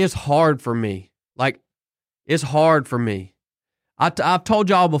is hard for me. Like, it's hard for me. I've told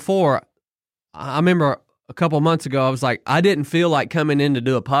y'all before, I remember a couple of months ago, I was like, I didn't feel like coming in to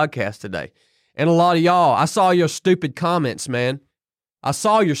do a podcast today. And a lot of y'all, I saw your stupid comments, man. I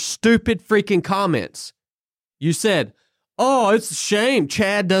saw your stupid freaking comments. You said, oh, it's a shame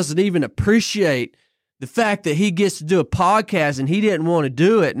Chad doesn't even appreciate the fact that he gets to do a podcast and he didn't want to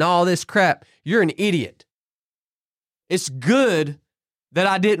do it and all this crap. You're an idiot. It's good that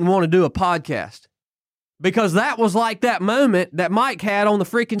I didn't want to do a podcast, because that was like that moment that Mike had on the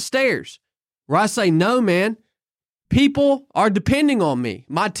freaking stairs where I say, no, man, people are depending on me.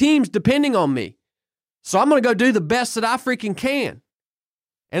 My team's depending on me. So I'm going to go do the best that I freaking can.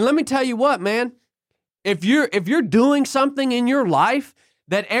 And let me tell you what, man, if you're doing something in your life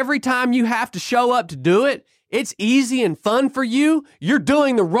that every time you have to show up to do it, it's easy and fun for you, you're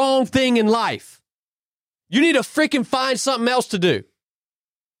doing the wrong thing in life. You need to freaking find something else to do.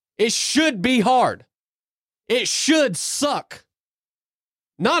 It should be hard. It should suck.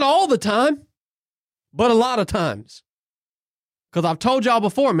 Not all the time, but a lot of times. Because I've told y'all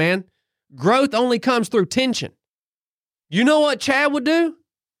before, man, growth only comes through tension. You know what Chad would do?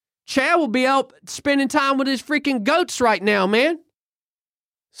 Chad will be out spending time with his freaking goats right now, man.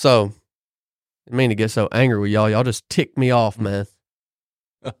 So, I didn't mean to get so angry with y'all. Y'all just ticked me off, man.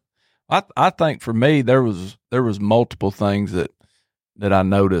 I think for me, there was multiple things that I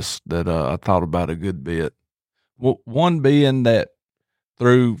noticed that I thought about a good bit. Well, one being that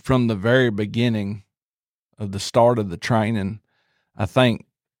from the very beginning of the start of the training, I think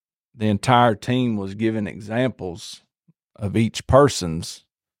the entire team was given examples of each person's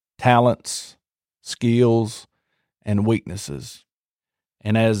talents, skills, and weaknesses.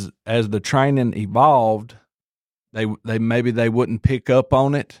 And as the training evolved, they wouldn't pick up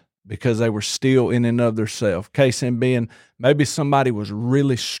on it because they were still in and of themselves. Case in being, maybe somebody was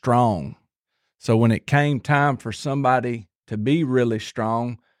really strong. So when it came time for somebody to be really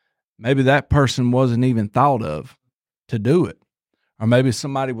strong, maybe that person wasn't even thought of to do it. Or maybe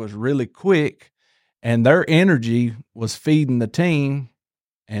somebody was really quick and their energy was feeding the team,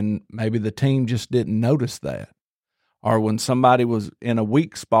 and maybe the team just didn't notice that. Or when somebody was in a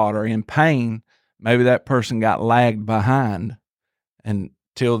weak spot or in pain, maybe that person got lagged behind.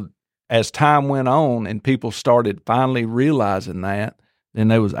 Until as time went on and people started finally realizing that, then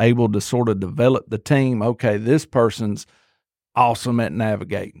they was able to sort of develop the team. Okay, this person's awesome at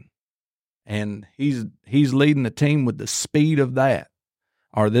navigating, and he's leading the team with the speed of that.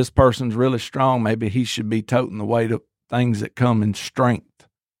 Or this person's really strong. Maybe he should be toting the weight of things that come in strength,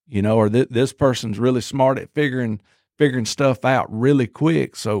 you know. Or this person's really smart at figuring stuff out really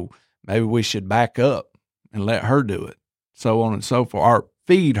quick. So maybe we should back up and let her do it, so on and so forth, or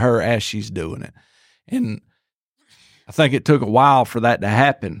feed her as she's doing it. And I think it took a while for that to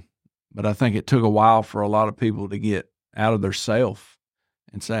happen, but I think it took a while for a lot of people to get out of their self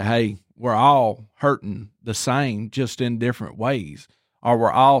and say, hey, we're all hurting the same, just in different ways. Or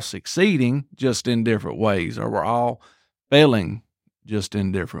we're all succeeding just in different ways, or we're all failing just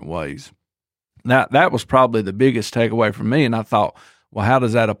in different ways. Now, that was probably the biggest takeaway for me. And I thought, well, how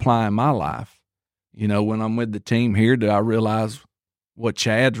does that apply in my life? You know, when I'm with the team here, do I realize what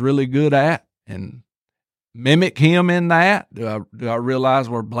Chad's really good at and mimic him in that? Do I realize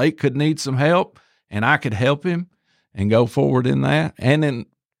where Blake could need some help and I could help him and go forward in that? And then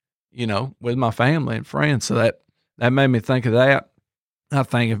with my family and friends. So that made me think of that. I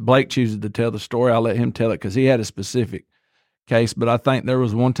think if Blake chooses to tell the story, I'll let him tell it because he had a specific case. But I think there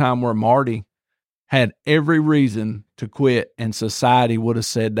was one time where Marty had every reason to quit, and society would have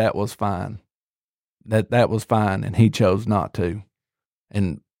said that was fine. That was fine, and he chose not to.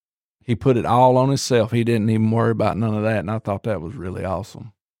 And he put it all on himself. He didn't even worry about none of that, and I thought that was really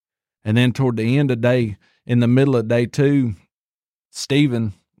awesome. And then toward the end of day, in the middle of day 2,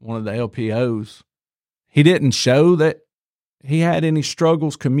 Stephen, one of the LPOs, he didn't show that he had any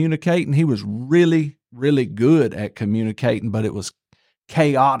struggles communicating. He was really, really good at communicating, but it was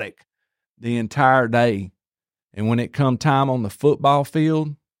chaotic the entire day. And when it come time on the football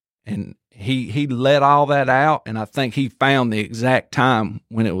field, and he let all that out, and I think he found the exact time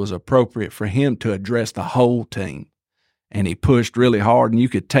when it was appropriate for him to address the whole team. And he pushed really hard, and you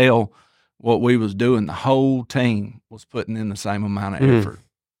could tell what we was doing. The whole team was putting in the same amount of effort.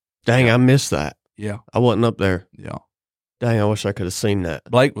 Dang, I missed that. Yeah. I wasn't up there. Yeah. Dang, I wish I could have seen that.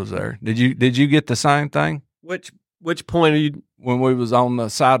 Blake was there. Did you get the same thing Which point are you? when we was on the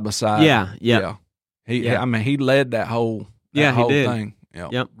side by side? Yeah. I mean, he led that whole Yeah, he whole did. thing. Yeah,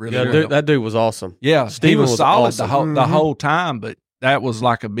 Yep. really. Yeah, good. that dude was awesome. Yeah, he Stephen was was solid awesome. the whole time, but that was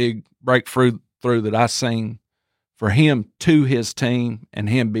like a big breakthrough that I seen for him to his team and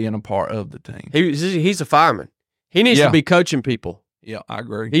him being a part of the team. He's a fireman. He needs Yeah. to be coaching people. Yeah, I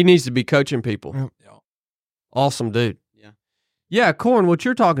agree. He needs to be coaching people. Yeah. Yeah. Awesome dude. Yeah. Yeah, Corn, what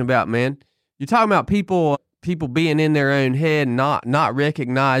you're talking about, man. You're talking about people being in their own head and not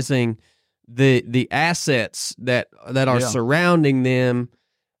recognizing the assets that are Yeah. surrounding them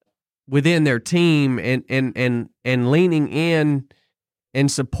within their team and leaning in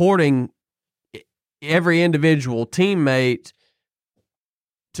and supporting every individual teammate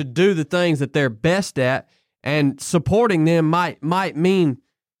to do the things that they're best at, and supporting them might mean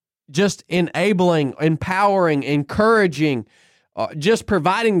just enabling, empowering, encouraging, just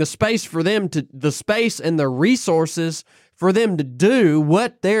providing the space for them the space and the resources for them to do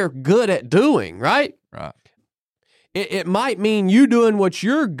what they're good at doing, right? Right. It might mean you doing what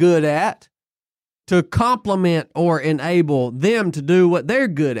you're good at to complement or enable them to do what they're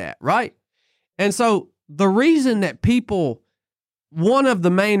good at, right? And so the reason that one of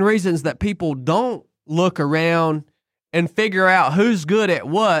the main reasons that people don't look around and figure out who's good at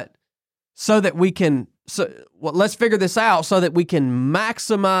what let's figure this out so that we can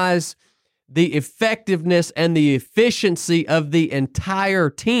maximize the effectiveness and the efficiency of the entire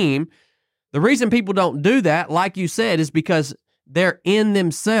team. The reason people don't do that, like you said, is because they're in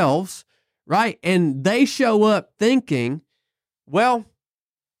themselves, right? And they show up thinking, well,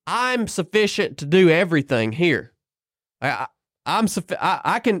 I'm sufficient to do everything here. I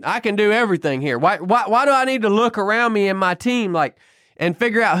can do everything here. Why do I need to look around me and my team and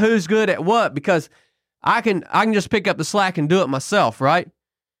figure out who's good at what? Because I can just pick up the slack and do it myself, right?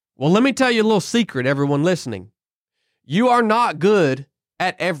 Well, let me tell you a little secret, everyone listening. You are not good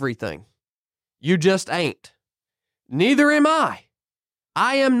at everything. You just ain't. Neither am I.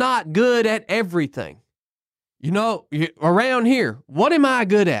 I am not good at everything. Around here, what am I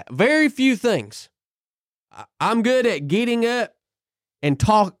good at? Very few things. I'm good at getting up and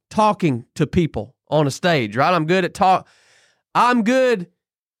talking to people on a stage, right? I'm good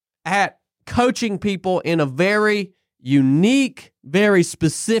at coaching people in a very unique, very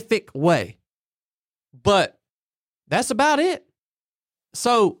specific way. But that's about it.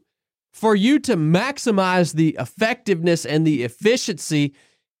 So for you to maximize the effectiveness and the efficiency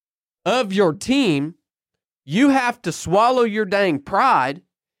of your team, you have to swallow your dang pride,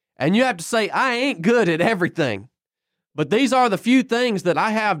 and you have to say, I ain't good at everything, but these are the few things that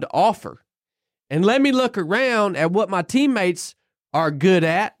I have to offer. And let me look around at what my teammates are good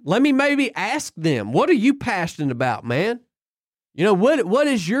at. Let me maybe ask them, what are you passionate about, man? What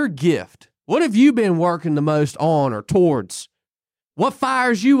is your gift? What have you been working the most on or towards? What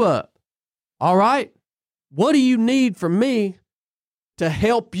fires you up? All right? What do you need from me to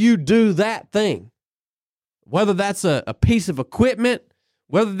help you do that thing? Whether that's a piece of equipment,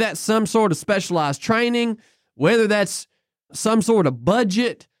 whether that's some sort of specialized training, whether that's some sort of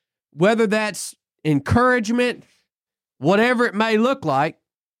budget, whether that's encouragement, whatever it may look like,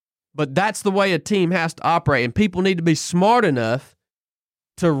 but that's the way a team has to operate. And people need to be smart enough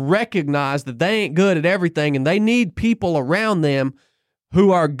to recognize that they ain't good at everything, and they need people around them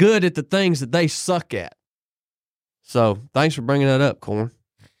who are good at the things that they suck at. So thanks for bringing that up, Corn.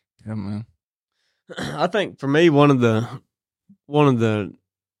 Yeah, man. I think for me, one of the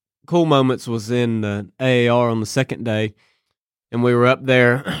cool moments was in the AAR on the second day, and we were up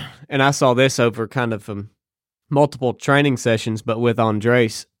there, and I saw this over kind of multiple training sessions, but with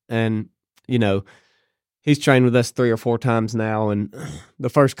Andres, and he's trained with us 3 or 4 times now, and the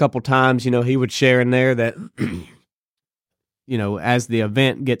first couple times, he would share in there that as the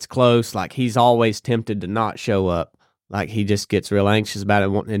event gets close, like he's always tempted to not show up. Like he just gets real anxious about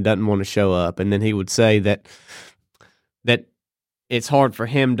it and doesn't want to show up. And then he would say that it's hard for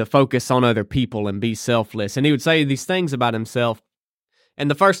him to focus on other people and be selfless. And he would say these things about himself.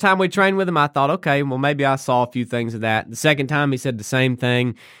 And the first time we trained with him, I thought, okay, well, maybe I saw a few things of that. The second time he said the same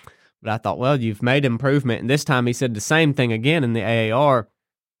thing, but I thought, well, you've made improvement. And this time he said the same thing again in the AAR.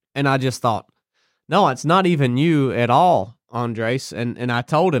 And I just thought, no, it's not even you at all, Andres. And I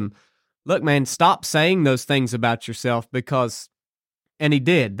told him, look, man, stop saying those things about yourself and he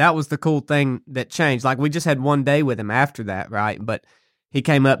did. That was the cool thing that changed. Like we just had one day with him after that, right? But he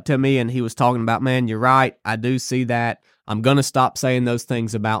came up to me and he was talking about, man, you're right. I do see that. I'm going to stop saying those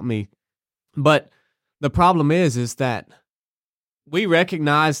things about me. But the problem is that we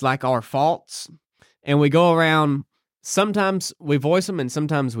recognize like our faults and we go around, sometimes we voice them and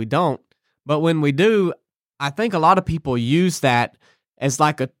sometimes we don't. But when we do, I think a lot of people use that as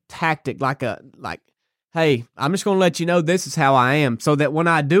like a tactic, like, hey, I'm just going to let you know this is how I am, so that when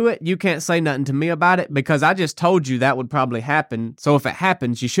I do it, you can't say nothing to me about it because I just told you that would probably happen. So if it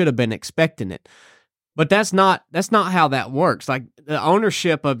happens, you should have been expecting it. But that's not how that works. Like the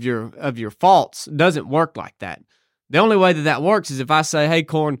ownership of your faults doesn't work like that. The only way that works is if I say, hey,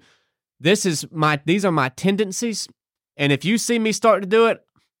 Corn, these are my tendencies, and if you see me start to do it,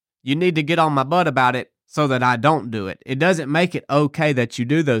 you need to get on my butt about it so that I don't do it. It doesn't make it okay that you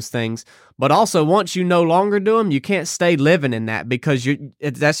do those things. But also, once you no longer do them, you can't stay living in that because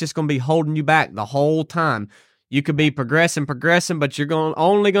that's just going to be holding you back the whole time. You could be progressing, but you're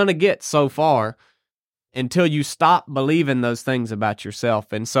only going to get so far until you stop believing those things about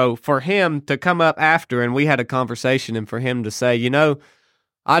yourself. And so for him to come up after, and we had a conversation, and for him to say,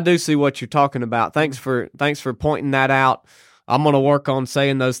 I do see what you're talking about. Thanks for pointing that out. I'm going to work on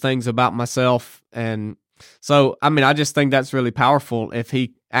saying those things about myself. And so, I just think that's really powerful. If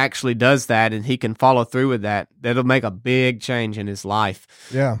he actually does that and he can follow through with that, that'll make a big change in his life.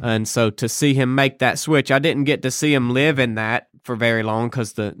 Yeah. And so to see him make that switch, I didn't get to see him live in that for very long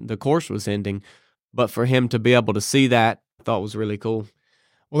because the course was ending. But for him to be able to see that, I thought was really cool.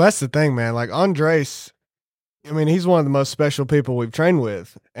 Well, that's the thing, man. Like Andres, he's one of the most special people we've trained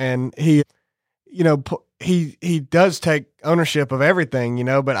with. And he, he does take ownership of everything,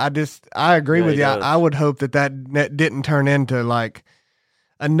 but I agree with you. I would hope that didn't turn into like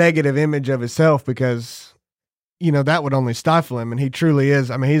a negative image of himself because, that would only stifle him. And he truly is.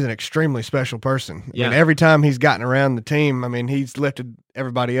 He's an extremely special person. Yeah. Every time he's gotten around the team, he's lifted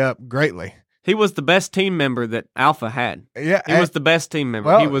everybody up greatly. He was the best team member that Alpha had. Yeah. He was the best team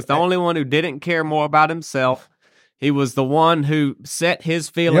member. He was the only one who didn't care more about himself. He was the one who set his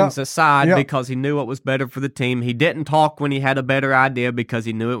feelings aside because he knew what was better for the team. He didn't talk when he had a better idea because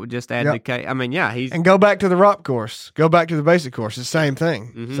he knew it would just add decay. And go back to the rock course. Go back to the basic course. It's the same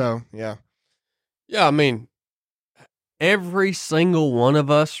thing. Mm-hmm. So, yeah. Yeah, every single one of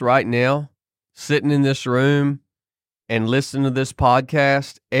us right now sitting in this room and listening to this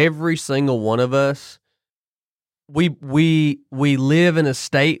podcast, every single one of us, we live in a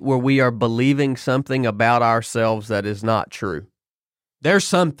state where we are believing something about ourselves that is not true. There's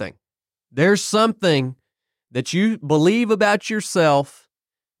something that you believe about yourself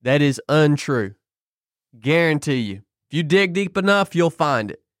that is untrue. Guarantee you. If you dig deep enough, you'll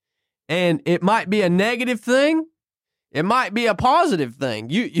find it. And it might be a negative thing. It might be a positive thing.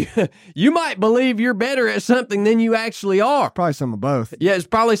 You might believe you're better at something than you actually are. Probably some of both. Yeah, it's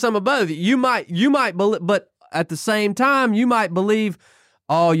probably some of both. You might believe, but at the same time, you might believe,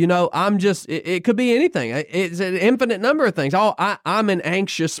 I'm just, it could be anything. It's an infinite number of things. I'm an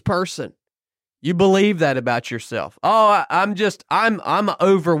anxious person. You believe that about yourself. I'm an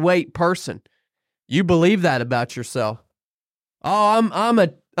overweight person. You believe that about yourself. I'm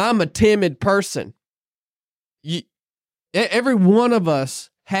a timid person. Every one of us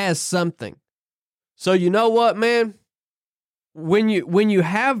has something. So you know what, man? When you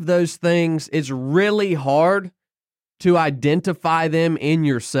have those things, it's really hard to identify them in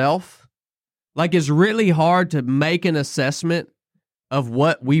yourself. Like it's really hard to make an assessment of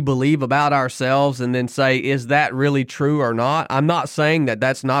what we believe about ourselves and then say, is that really true or not? I'm not saying that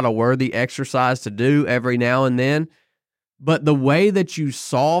that's not a worthy exercise to do every now and then, but the way that you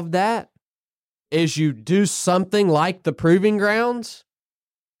solve that is you do something like the Proving Grounds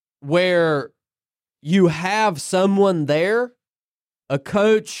where you have someone there, a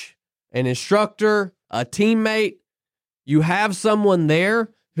coach, an instructor, a teammate. You have someone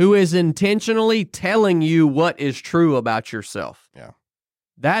there who is intentionally telling you what is true about yourself. Yeah.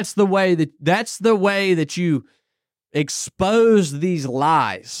 That's the way that you expose these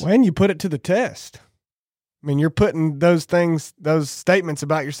lies. When you put it to the test. I mean, you're putting those statements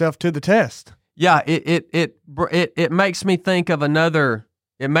about yourself to the test. Yeah, it makes me think of another.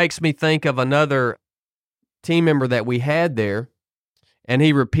 It makes me think of another team member that we had there, and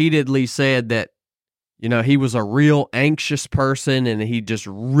he repeatedly said that, you know, he was a real anxious person, and he just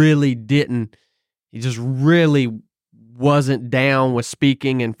really wasn't down with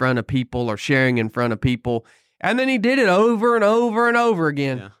speaking in front of people or sharing in front of people. And then he did it over and over and over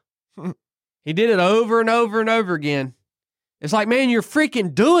again. Yeah. He did it over and over and over again. It's like, man, you're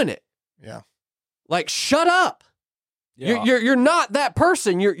freaking doing it. Yeah. Like, shut up. Yeah. You're not that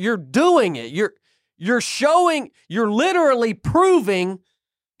person. You're doing it. You're showing, you're literally proving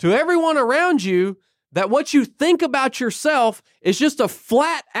to everyone around you that what you think about yourself is just a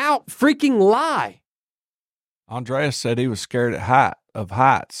flat out freaking lie. Andreas said he was scared of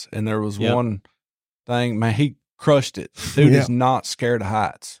heights, and there was Yep. one thing, man, he crushed it. Dude Yeah. is not scared of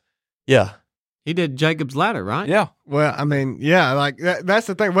heights. Yeah. He did Jacob's Ladder, right? Yeah. Well, I mean, yeah, like that's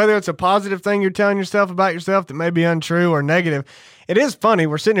the thing. Whether it's a positive thing you're telling yourself about yourself that may be untrue or negative, it is funny.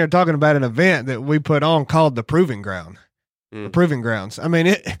 We're sitting here talking about an event that we put on called the Proving Ground. The Proving Grounds. I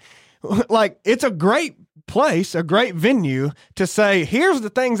mean, it's a great place, a great venue to say, here's the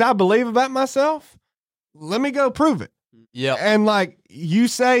things I believe about myself. Let me go prove it. Yep. And like you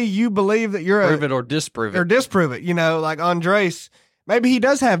say, you believe that you're Prove it or disprove or it. disprove it. You know, like Andres, maybe he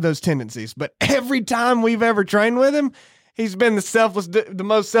does have those tendencies, but every time we've ever trained with him, he's been the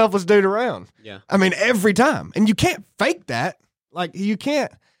most selfless dude around. Yeah. I mean, every time. And you can't fake that. Like, you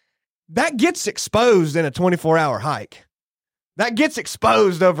can't. That gets exposed in a 24-hour hike. That gets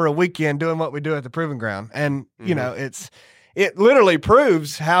exposed over a weekend doing what we do at the Proving Ground. And, you know, it literally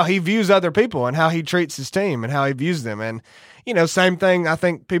proves how he views other people and how he treats his team and how he views them. And, you know, same thing. I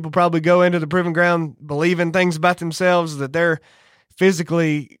think people probably go into the Proving Ground believing things about themselves, that they're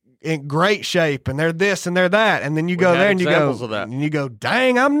physically in great shape and they're this and they're that. And then you go had there and examples of that. and you go,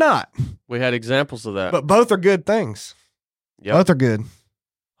 dang, I'm not. We had examples of that. But both are good things. Yep. Both are good.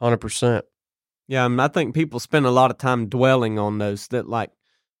 100%. Yeah, I think people spend a lot of time dwelling on those, that like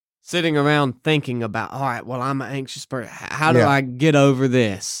sitting around thinking about, all right, well, I'm an anxious person. How do Yeah. I get over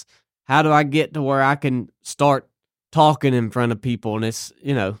this? How do I get to where I can start talking in front of people? And it's,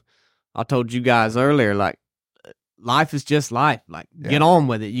 you know, I told you guys earlier, like, life is just life. Like, get on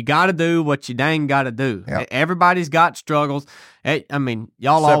with it. You got to do what you dang got to do. Yeah. Everybody's got struggles. I mean,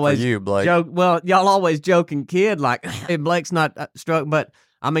 y'all Except always for you, Blake. joke. Well, y'all always joking, kid. Like, hey, Blake's not struck, but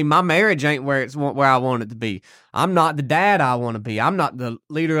I mean, my marriage ain't where I want it to be. I'm not the dad I want to be. I'm not the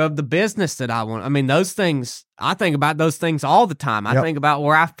leader of the business that I want. I mean, those things, I think about those things all the time. I Yep. think about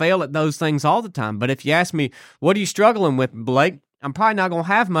where I fail at those things all the time. But if you ask me, what are you struggling with, Blake? I'm probably not going to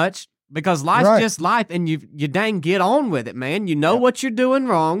have much, because life's Right. just life, and you dang get on with it, man. You know what you're doing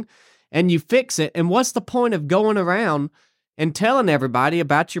wrong, and you fix it. And what's the point of going around and telling everybody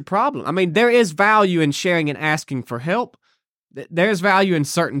about your problem? I mean, there is value in sharing and asking for help. There's value in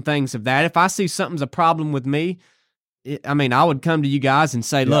certain things of that. If I see something's a problem with me, I mean, I would come to you guys and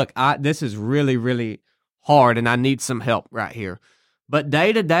say, look, this is really, really hard, and I need some help right here. But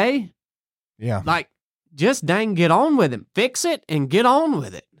day to day, Yeah. like, just dang get on with it. Fix it and get on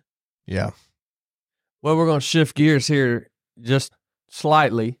with it. Yeah. Well, we're going to shift gears here just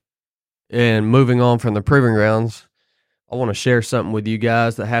slightly, and moving on from the Proving Grounds, I want to share something with you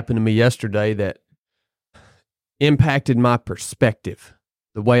guys that happened to me yesterday that impacted my perspective,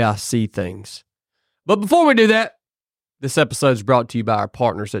 the way I see things. But before we do that, this episode is brought to you by our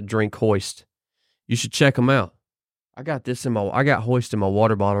partners at Drink Hoist. You should check them out. I got Hoist in my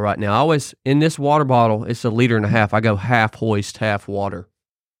water bottle right now. I always, in this water bottle, it's 1.5 liters. I go half Hoist, half water.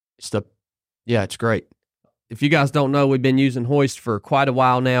 It's great. If you guys don't know, we've been using Hoist for quite a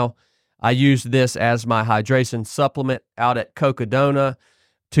while now. I use this as my hydration supplement out at Cocodona,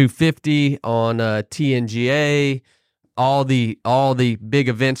 250 on TNGA, all the big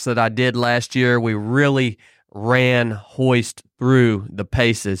events that I did last year. We really ran Hoist through the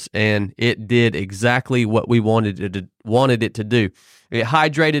paces, and it did exactly what we wanted it to do. It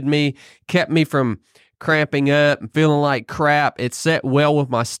hydrated me, kept me from cramping up and feeling like crap. It set well with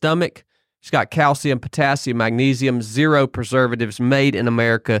my stomach. It's got calcium, potassium, magnesium, 0 preservatives, made in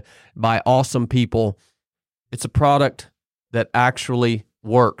America by awesome people. It's a product that actually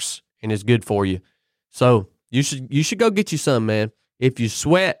works and is good for you. So you should go get you some, man. If you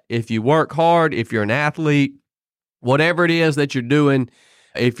sweat, if you work hard, if you're an athlete, whatever it is that you're doing,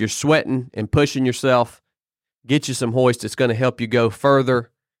 if you're sweating and pushing yourself, get you some Hoist. It's going to help you go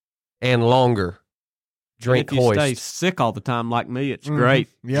further and longer. Drink if you stay Hoist. sick all the time like me, it's Mhm. great.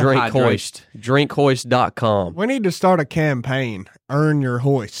 Yeah. Drink Hydrate. Hoist. DrinkHoist.com. We need to start a campaign. Earn your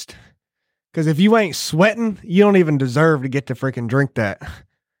hoist. Because if you ain't sweating, you don't even deserve to get to freaking drink that.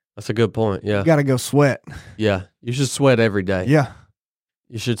 That's a good point. Yeah. You got to go sweat. Yeah. You should sweat every day. Yeah.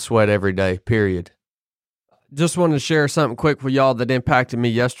 You should sweat every day, period. Just wanted to share something quick with y'all that impacted me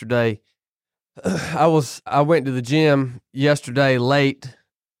yesterday. I went to the gym yesterday late.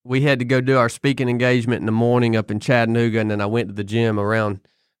 We had to go do our speaking engagement in the morning up in Chattanooga, and then I went to the gym around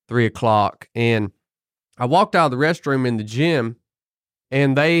 3:00. And I walked out of the restroom in the gym,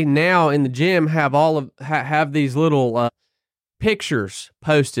 and they now in the gym have have these little pictures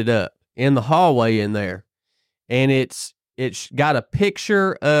posted up in the hallway in there, and it's got a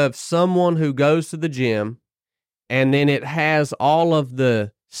picture of someone who goes to the gym, and then it has all of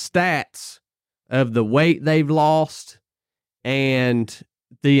the stats of the weight they've lost and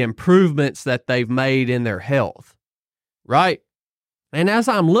the improvements that they've made in their health, right? And as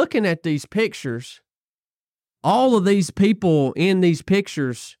I'm looking at these pictures, all of these people in these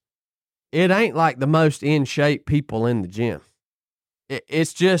pictures, it ain't like the most in shape people in the gym.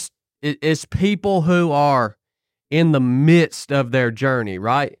 It's people who are in the midst of their journey,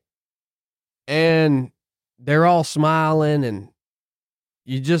 right? And they're all smiling, and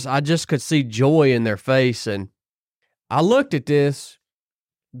I just could see joy in their face. And I looked at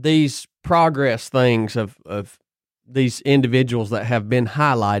these progress things of these individuals that have been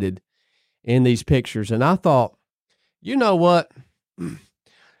highlighted in these pictures. And I thought, you know what?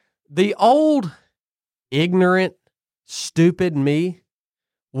 The old, ignorant, stupid me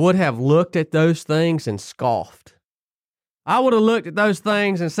would have looked at those things and scoffed. I would have looked at those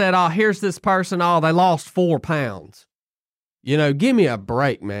things and said, oh, here's this person. Oh, they lost 4 pounds. You know, give me a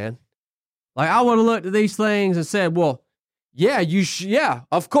break, man. Like, I would have looked at these things and said, well, yeah,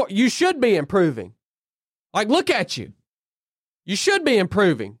 of course, you should be improving. Like, look at you. You should be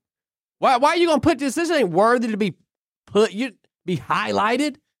improving. Why are you going to put this? This ain't worthy to be be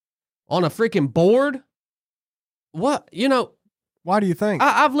highlighted on a freaking board. What? You know, Why do you think?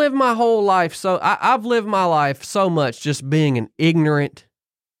 I've lived my whole life. So I've lived my life so much just being an ignorant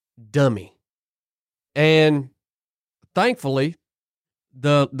dummy. And thankfully,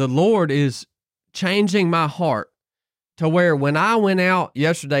 the Lord is changing my heart to where when I went out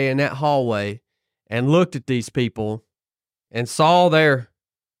yesterday in that hallway and looked at these people and saw their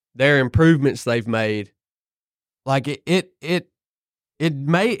improvements they've made, like it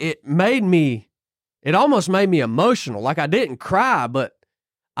almost made me emotional. Like, I didn't cry, but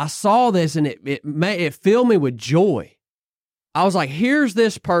I saw this and it filled me with joy. I was like, here's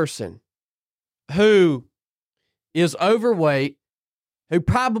this person who is overweight, who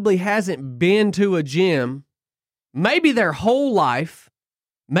probably hasn't been to a gym maybe their whole life.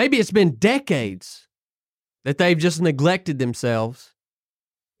 Maybe it's been decades that they've just neglected themselves.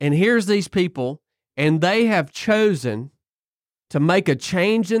 And here's these people, and they have chosen to make a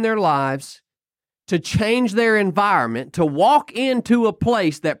change in their lives, to change their environment, to walk into a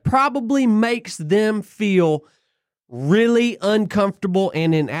place that probably makes them feel really uncomfortable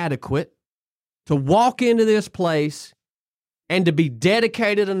and inadequate, to walk into this place and to be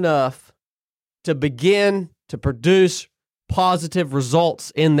dedicated enough to begin to produce positive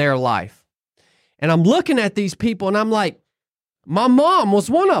results in their life. And I'm looking at these people and I'm like, my mom was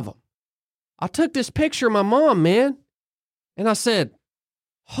one of them. I took this picture of my mom, man, and I said,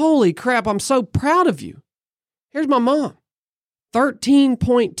 holy crap, I'm so proud of you. Here's my mom.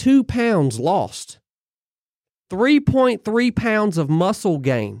 13.2 pounds lost. 3.3 pounds of muscle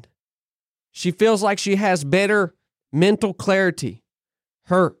gained. She feels like she has better mental clarity.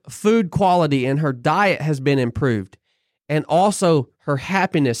 Her food quality and her diet has been improved. And also her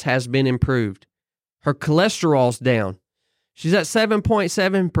happiness has been improved. Her cholesterol's down. She's at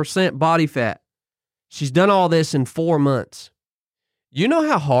 7.7% body fat. She's done all this in 4 months. You know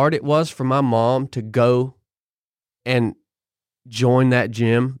how hard it was for my mom to go and join that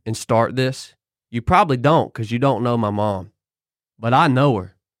gym and start this? You probably don't, because you don't know my mom. But I know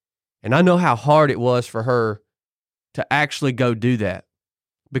her. And I know how hard it was for her to actually go do that.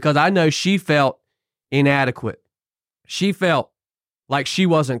 Because I know she felt inadequate. She felt like she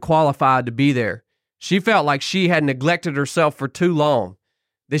wasn't qualified to be there. She felt like she had neglected herself for too long.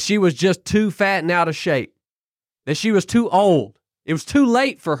 That she was just too fat and out of shape. That she was too old. It was too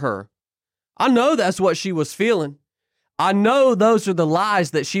late for her. I know that's what she was feeling. I know those are the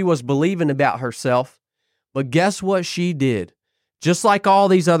lies that she was believing about herself. But guess what she did? Just like all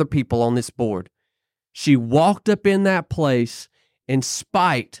these other people on this board. She walked up in that place in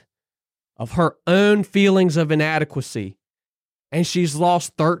spite of her own feelings of inadequacy. And she's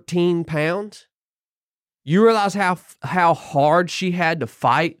lost 13 pounds. You realize how hard she had to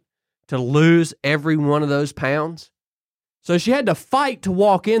fight to lose every one of those pounds? So she had to fight to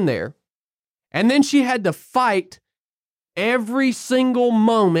walk in there. And then she had to fight every single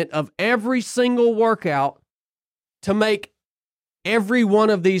moment of every single workout to make every one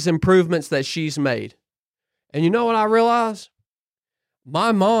of these improvements that she's made. And you know what I realized?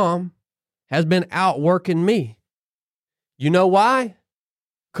 My mom has been outworking me. You know why?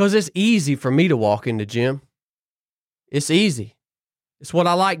 Because it's easy for me to walk in the gym. It's easy. It's what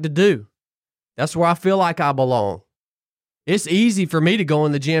I like to do. That's where I feel like I belong. It's easy for me to go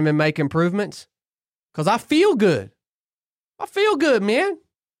in the gym and make improvements because I feel good. I feel good, man.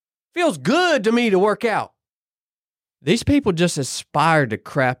 Feels good to me to work out. These people just inspired the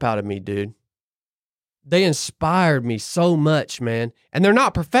crap out of me, dude. They inspired me so much, man. And they're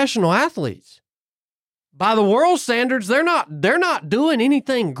not professional athletes. By the world standards, they're not doing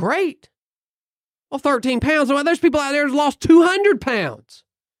anything great. Well, 13 pounds. Well, there's people out there who's lost 200 pounds.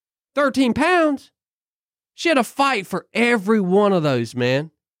 13 pounds. She had to fight for every one of those,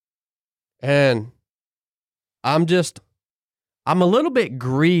 man. And I'm a little bit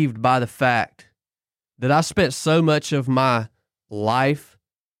grieved by the fact that I spent so much of my life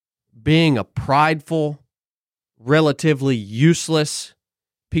being a prideful, relatively useless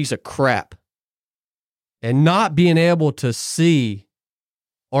piece of crap and not being able to see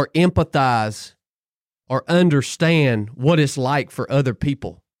or empathize or understand what it's like for other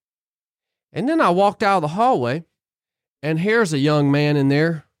people. And then I walked out of the hallway, and here's a young man in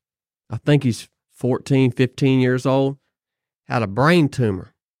there. I think he's 14, 15 years old, had a brain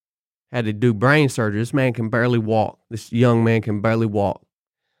tumor, had to do brain surgery. This man can barely walk. This young man can barely walk.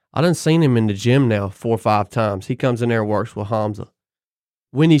 I done seen him in the gym now 4 or 5 times. He comes in there and works with Hamza.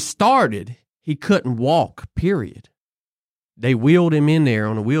 When he started, he couldn't walk, period. They wheeled him in there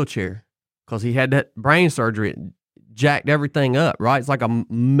on a wheelchair because he had that brain surgery. It jacked everything up, right? It's like a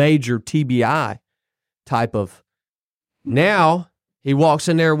major TBI type of. Now he walks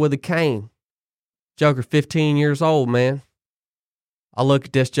in there with a cane. Joker, 15 years old, man. I look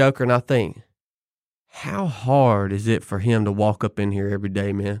at this Joker and I think, how hard is it for him to walk up in here every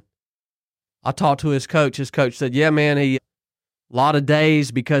day, man? I talked to his coach. His coach said, yeah, man, a lot of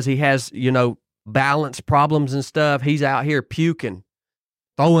days because he has, balance problems and stuff. He's out here puking,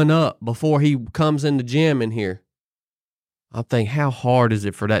 throwing up before he comes in the gym in here. I think, how hard is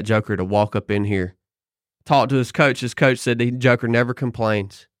it for that Joker to walk up in here? Talked to his coach. His coach said the Joker never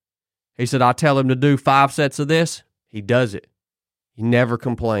complains. He said, I tell him to do 5 sets of this. He does it. He never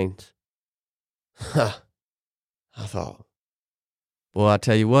complains. I thought, well, I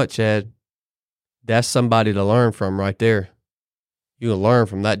tell you what, Chad, that's somebody to learn from right there. You can learn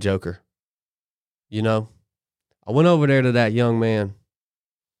from that Joker. I went over there to that young man,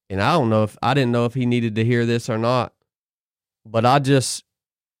 and I didn't know if he needed to hear this or not, but I just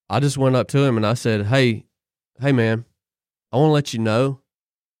went up to him and I said, hey, man, I want to let you know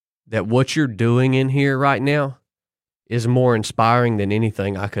that what you're doing in here right now is more inspiring than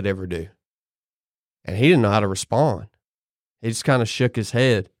anything I could ever do. And he didn't know how to respond. He just kind of shook his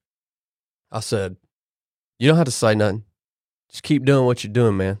head. I said, you don't have to say nothing. Just keep doing what you're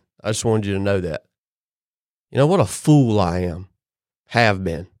doing, man. I just wanted you to know that. What a fool I am, have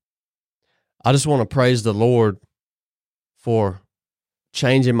been. I just want to praise the Lord for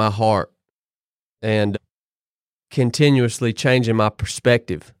changing my heart and continuously changing my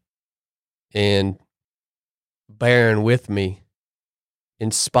perspective and bearing with me in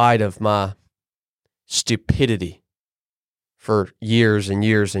spite of my stupidity for years and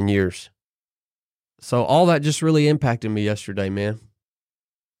years and years. So all that just really impacted me yesterday, man.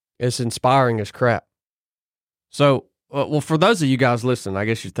 It's inspiring as crap. So, well, for those of you guys listening, I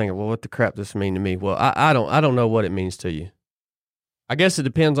guess you're thinking, well, what the crap does this mean to me? Well, I don't know what it means to you. I guess it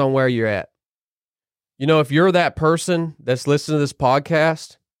depends on where you're at. If you're that person that's listening to this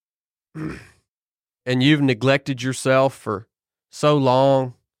podcast and you've neglected yourself for so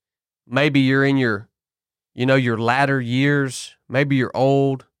long, maybe you're in your latter years, maybe you're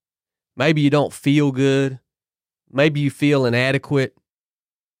old, maybe you don't feel good, maybe you feel inadequate,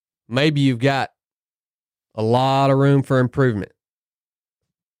 maybe you've got a lot of room for improvement.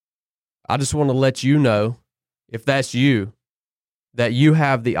 I just want to let you know, if that's you, that you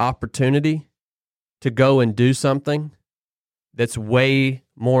have the opportunity to go and do something that's way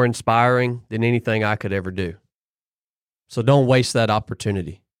more inspiring than anything I could ever do. So don't waste that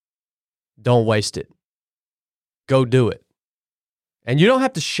opportunity. Don't waste it. Go do it. And you don't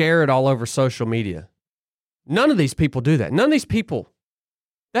have to share it all over social media. None of these people do that. None of these people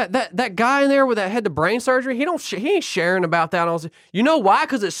That guy in there with that had the brain surgery, he ain't sharing about that. You know why?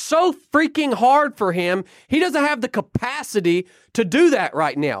 Because it's so freaking hard for him. He doesn't have the capacity to do that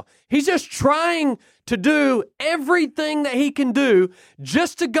right now. He's just trying to do everything that he can do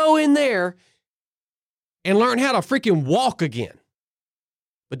just to go in there and learn how to freaking walk again.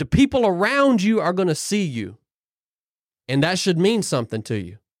 But the people around you are going to see you, and that should mean something to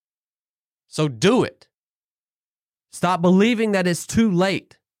you. So do it. Stop believing that it's too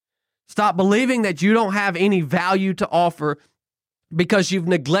late. Stop believing that you don't have any value to offer because you've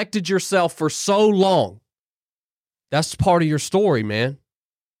neglected yourself for so long. That's part of your story, man.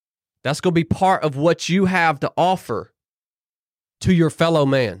 That's going to be part of what you have to offer to your fellow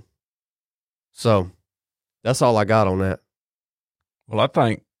man. So that's all I got on that. Well, I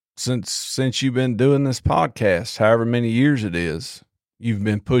think since you've been doing this podcast, however many years it is, you've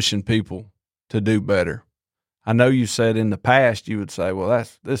been pushing people to do better. I know you said in the past you would say, well,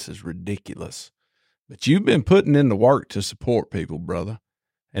 this is ridiculous. But you've been putting in the work to support people, brother.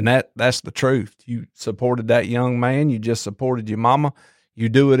 And that's the truth. You supported that young man. You just supported your mama. You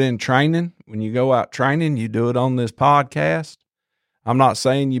do it in training. When you go out training, you do it on this podcast. I'm not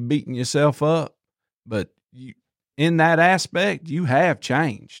saying you're beating yourself up, but in that aspect, you have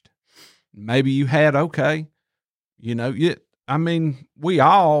changed. Maybe you had, we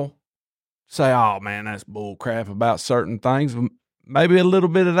all say, oh man, that's bull crap about certain things. Maybe a little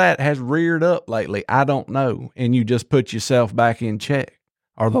bit of that has reared up lately. I don't know. And you just put yourself back in check,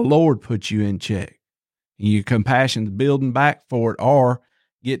 or the Lord puts you in check. And your compassion's building back for it, or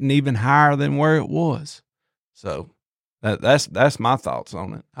getting even higher than where it was. So that's my thoughts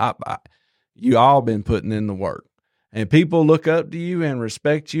on it. You all been putting in the work, and people look up to you and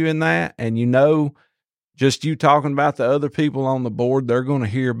respect you in that. And just you talking about the other people on the board, they're going to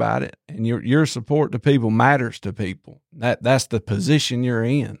hear about it, and your support to people matters to people. That's the position you're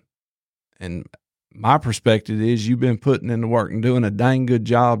in. And my perspective is you've been putting in the work and doing a dang good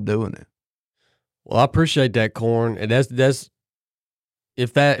job doing it. Well, I appreciate that, Corn. And that's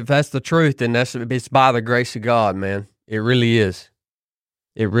if that's the truth, then it's by the grace of God, man. It really is.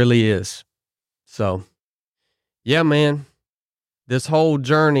 It really is. So, yeah, man, this whole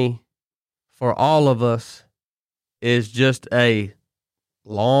journey for all of us is just a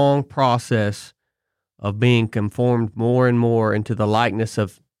long process of being conformed more and more into the likeness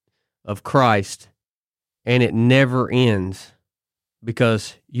of Christ. And it never ends,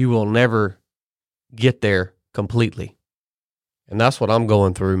 because you will never get there completely. And that's what I'm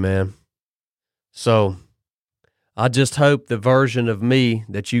going through, man. So I just hope the version of me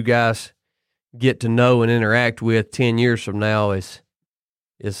that you guys get to know and interact with 10 years from now is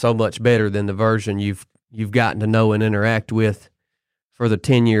so much better than the version you've gotten to know and interact with for the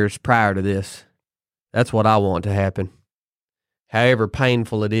 10 years prior to this. That's what I want to happen, however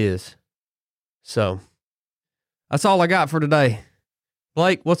painful it is. So that's all I got for today.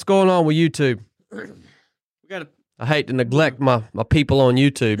 Blake, what's going on with YouTube? I hate to neglect my people on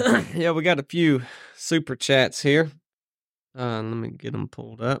YouTube. Yeah, we got a few super chats here. Let me get them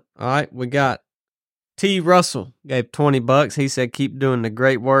pulled up. All right, we got T. Russell gave $20. He said, "Keep doing the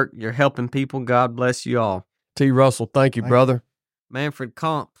great work. You're helping people. God bless you all." T. Russell, thank you, brother. Manfred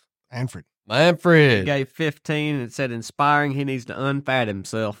Comp Manfred gave 15 and said, "Inspiring. He needs to unfat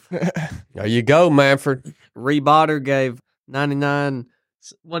himself." There you go, Manfred. Rebotter gave 99.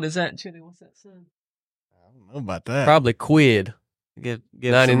 What is that, Chitty? What's that, son? I don't know about that. Probably quid. Give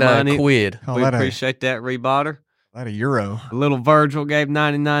 99 some money. quid. Call We that appreciate that, Rebotter. a euro. Little Virgil gave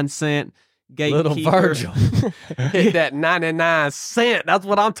 99 cent. Little Gatekeeper. Virgil. Hit that 99 cent. That's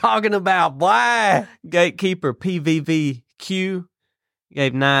what I'm talking about, boy. Gatekeeper PVVQ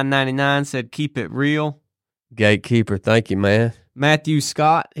gave $9.99, said keep it real. Gatekeeper, thank you, man. Matthew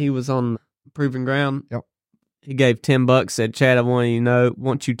Scott, he was on Proving Ground. Yep. He gave $10, said, "Chad, I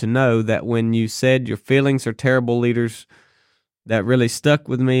want you to know that when you said your feelings are terrible leaders, that really stuck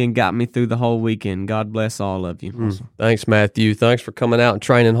with me and got me through the whole weekend. God bless all of you." Thanks, Matthew. Thanks for coming out and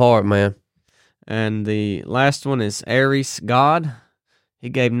training hard, man. And the last one is Aries God. He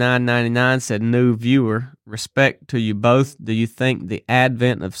gave $9.99, said, "New viewer, respect to you both. Do you think the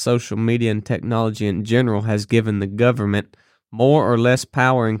advent of social media and technology in general has given the government more or less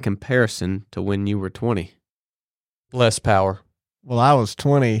power in comparison to when you were 20? Less power. Well, I was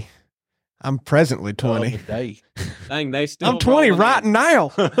 20. I'm presently 20. Dang, they still I'm 20 rolling right in. now.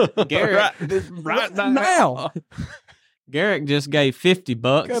 Garrett, right now. Garrett just gave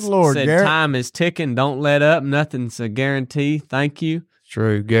 $50. Good Lord, said, Garrett. "Time is ticking. Don't let up. Nothing's a guarantee. Thank you."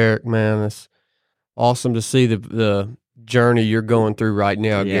 True, Garrick, man. It's awesome to see the journey you're going through right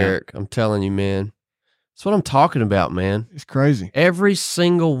now, Yeah. Garrick. I'm telling you, man. That's what I'm talking about, man. It's crazy. Every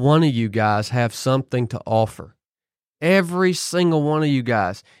single one of you guys have something to offer. Every single one of you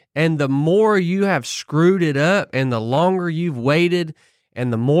guys. And the more you have screwed it up and the longer you've waited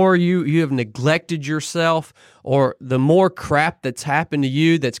and the more you have neglected yourself, or the more crap that's happened to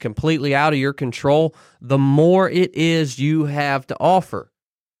you that's completely out of your control, the more it is you have to offer.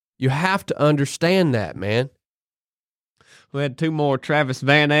 You have to understand that, man. We had two more. Travis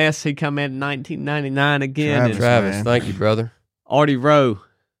Van Ness, he come in 1999 again. And Travis, man. thank you, brother. Artie Rowe,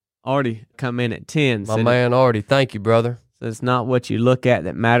 Artie come in at 10. My man Artie, thank you, brother. So it's not what you look at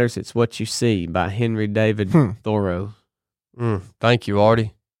that matters, it's what you see, by Henry David Thoreau. Thank you,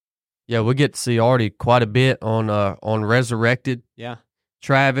 Artie. Yeah, we get to see Artie quite a bit on Resurrected. Yeah.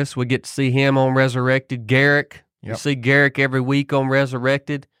 Travis, we get to see him on Resurrected. Garrick, you see Garrick every week on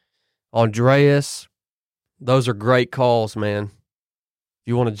Resurrected. Andreas, those are great calls, man. If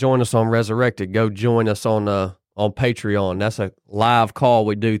you want to join us on Resurrected, go join us on Patreon. That's a live call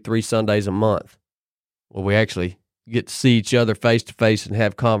we do 3 Sundays a month, where we actually get to see each other face to face and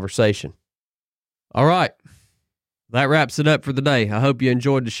have conversation. All right. That wraps it up for the day. I hope you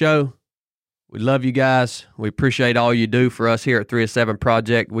enjoyed the show. We love you guys. We appreciate all you do for us here at 307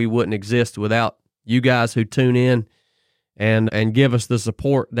 Project. We wouldn't exist without you guys who tune in and give us the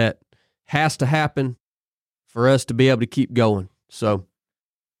support that has to happen for us to be able to keep going. So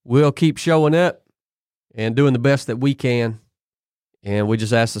we'll keep showing up and doing the best that we can. And we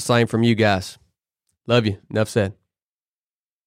just ask the same from you guys. Love you. Enough said.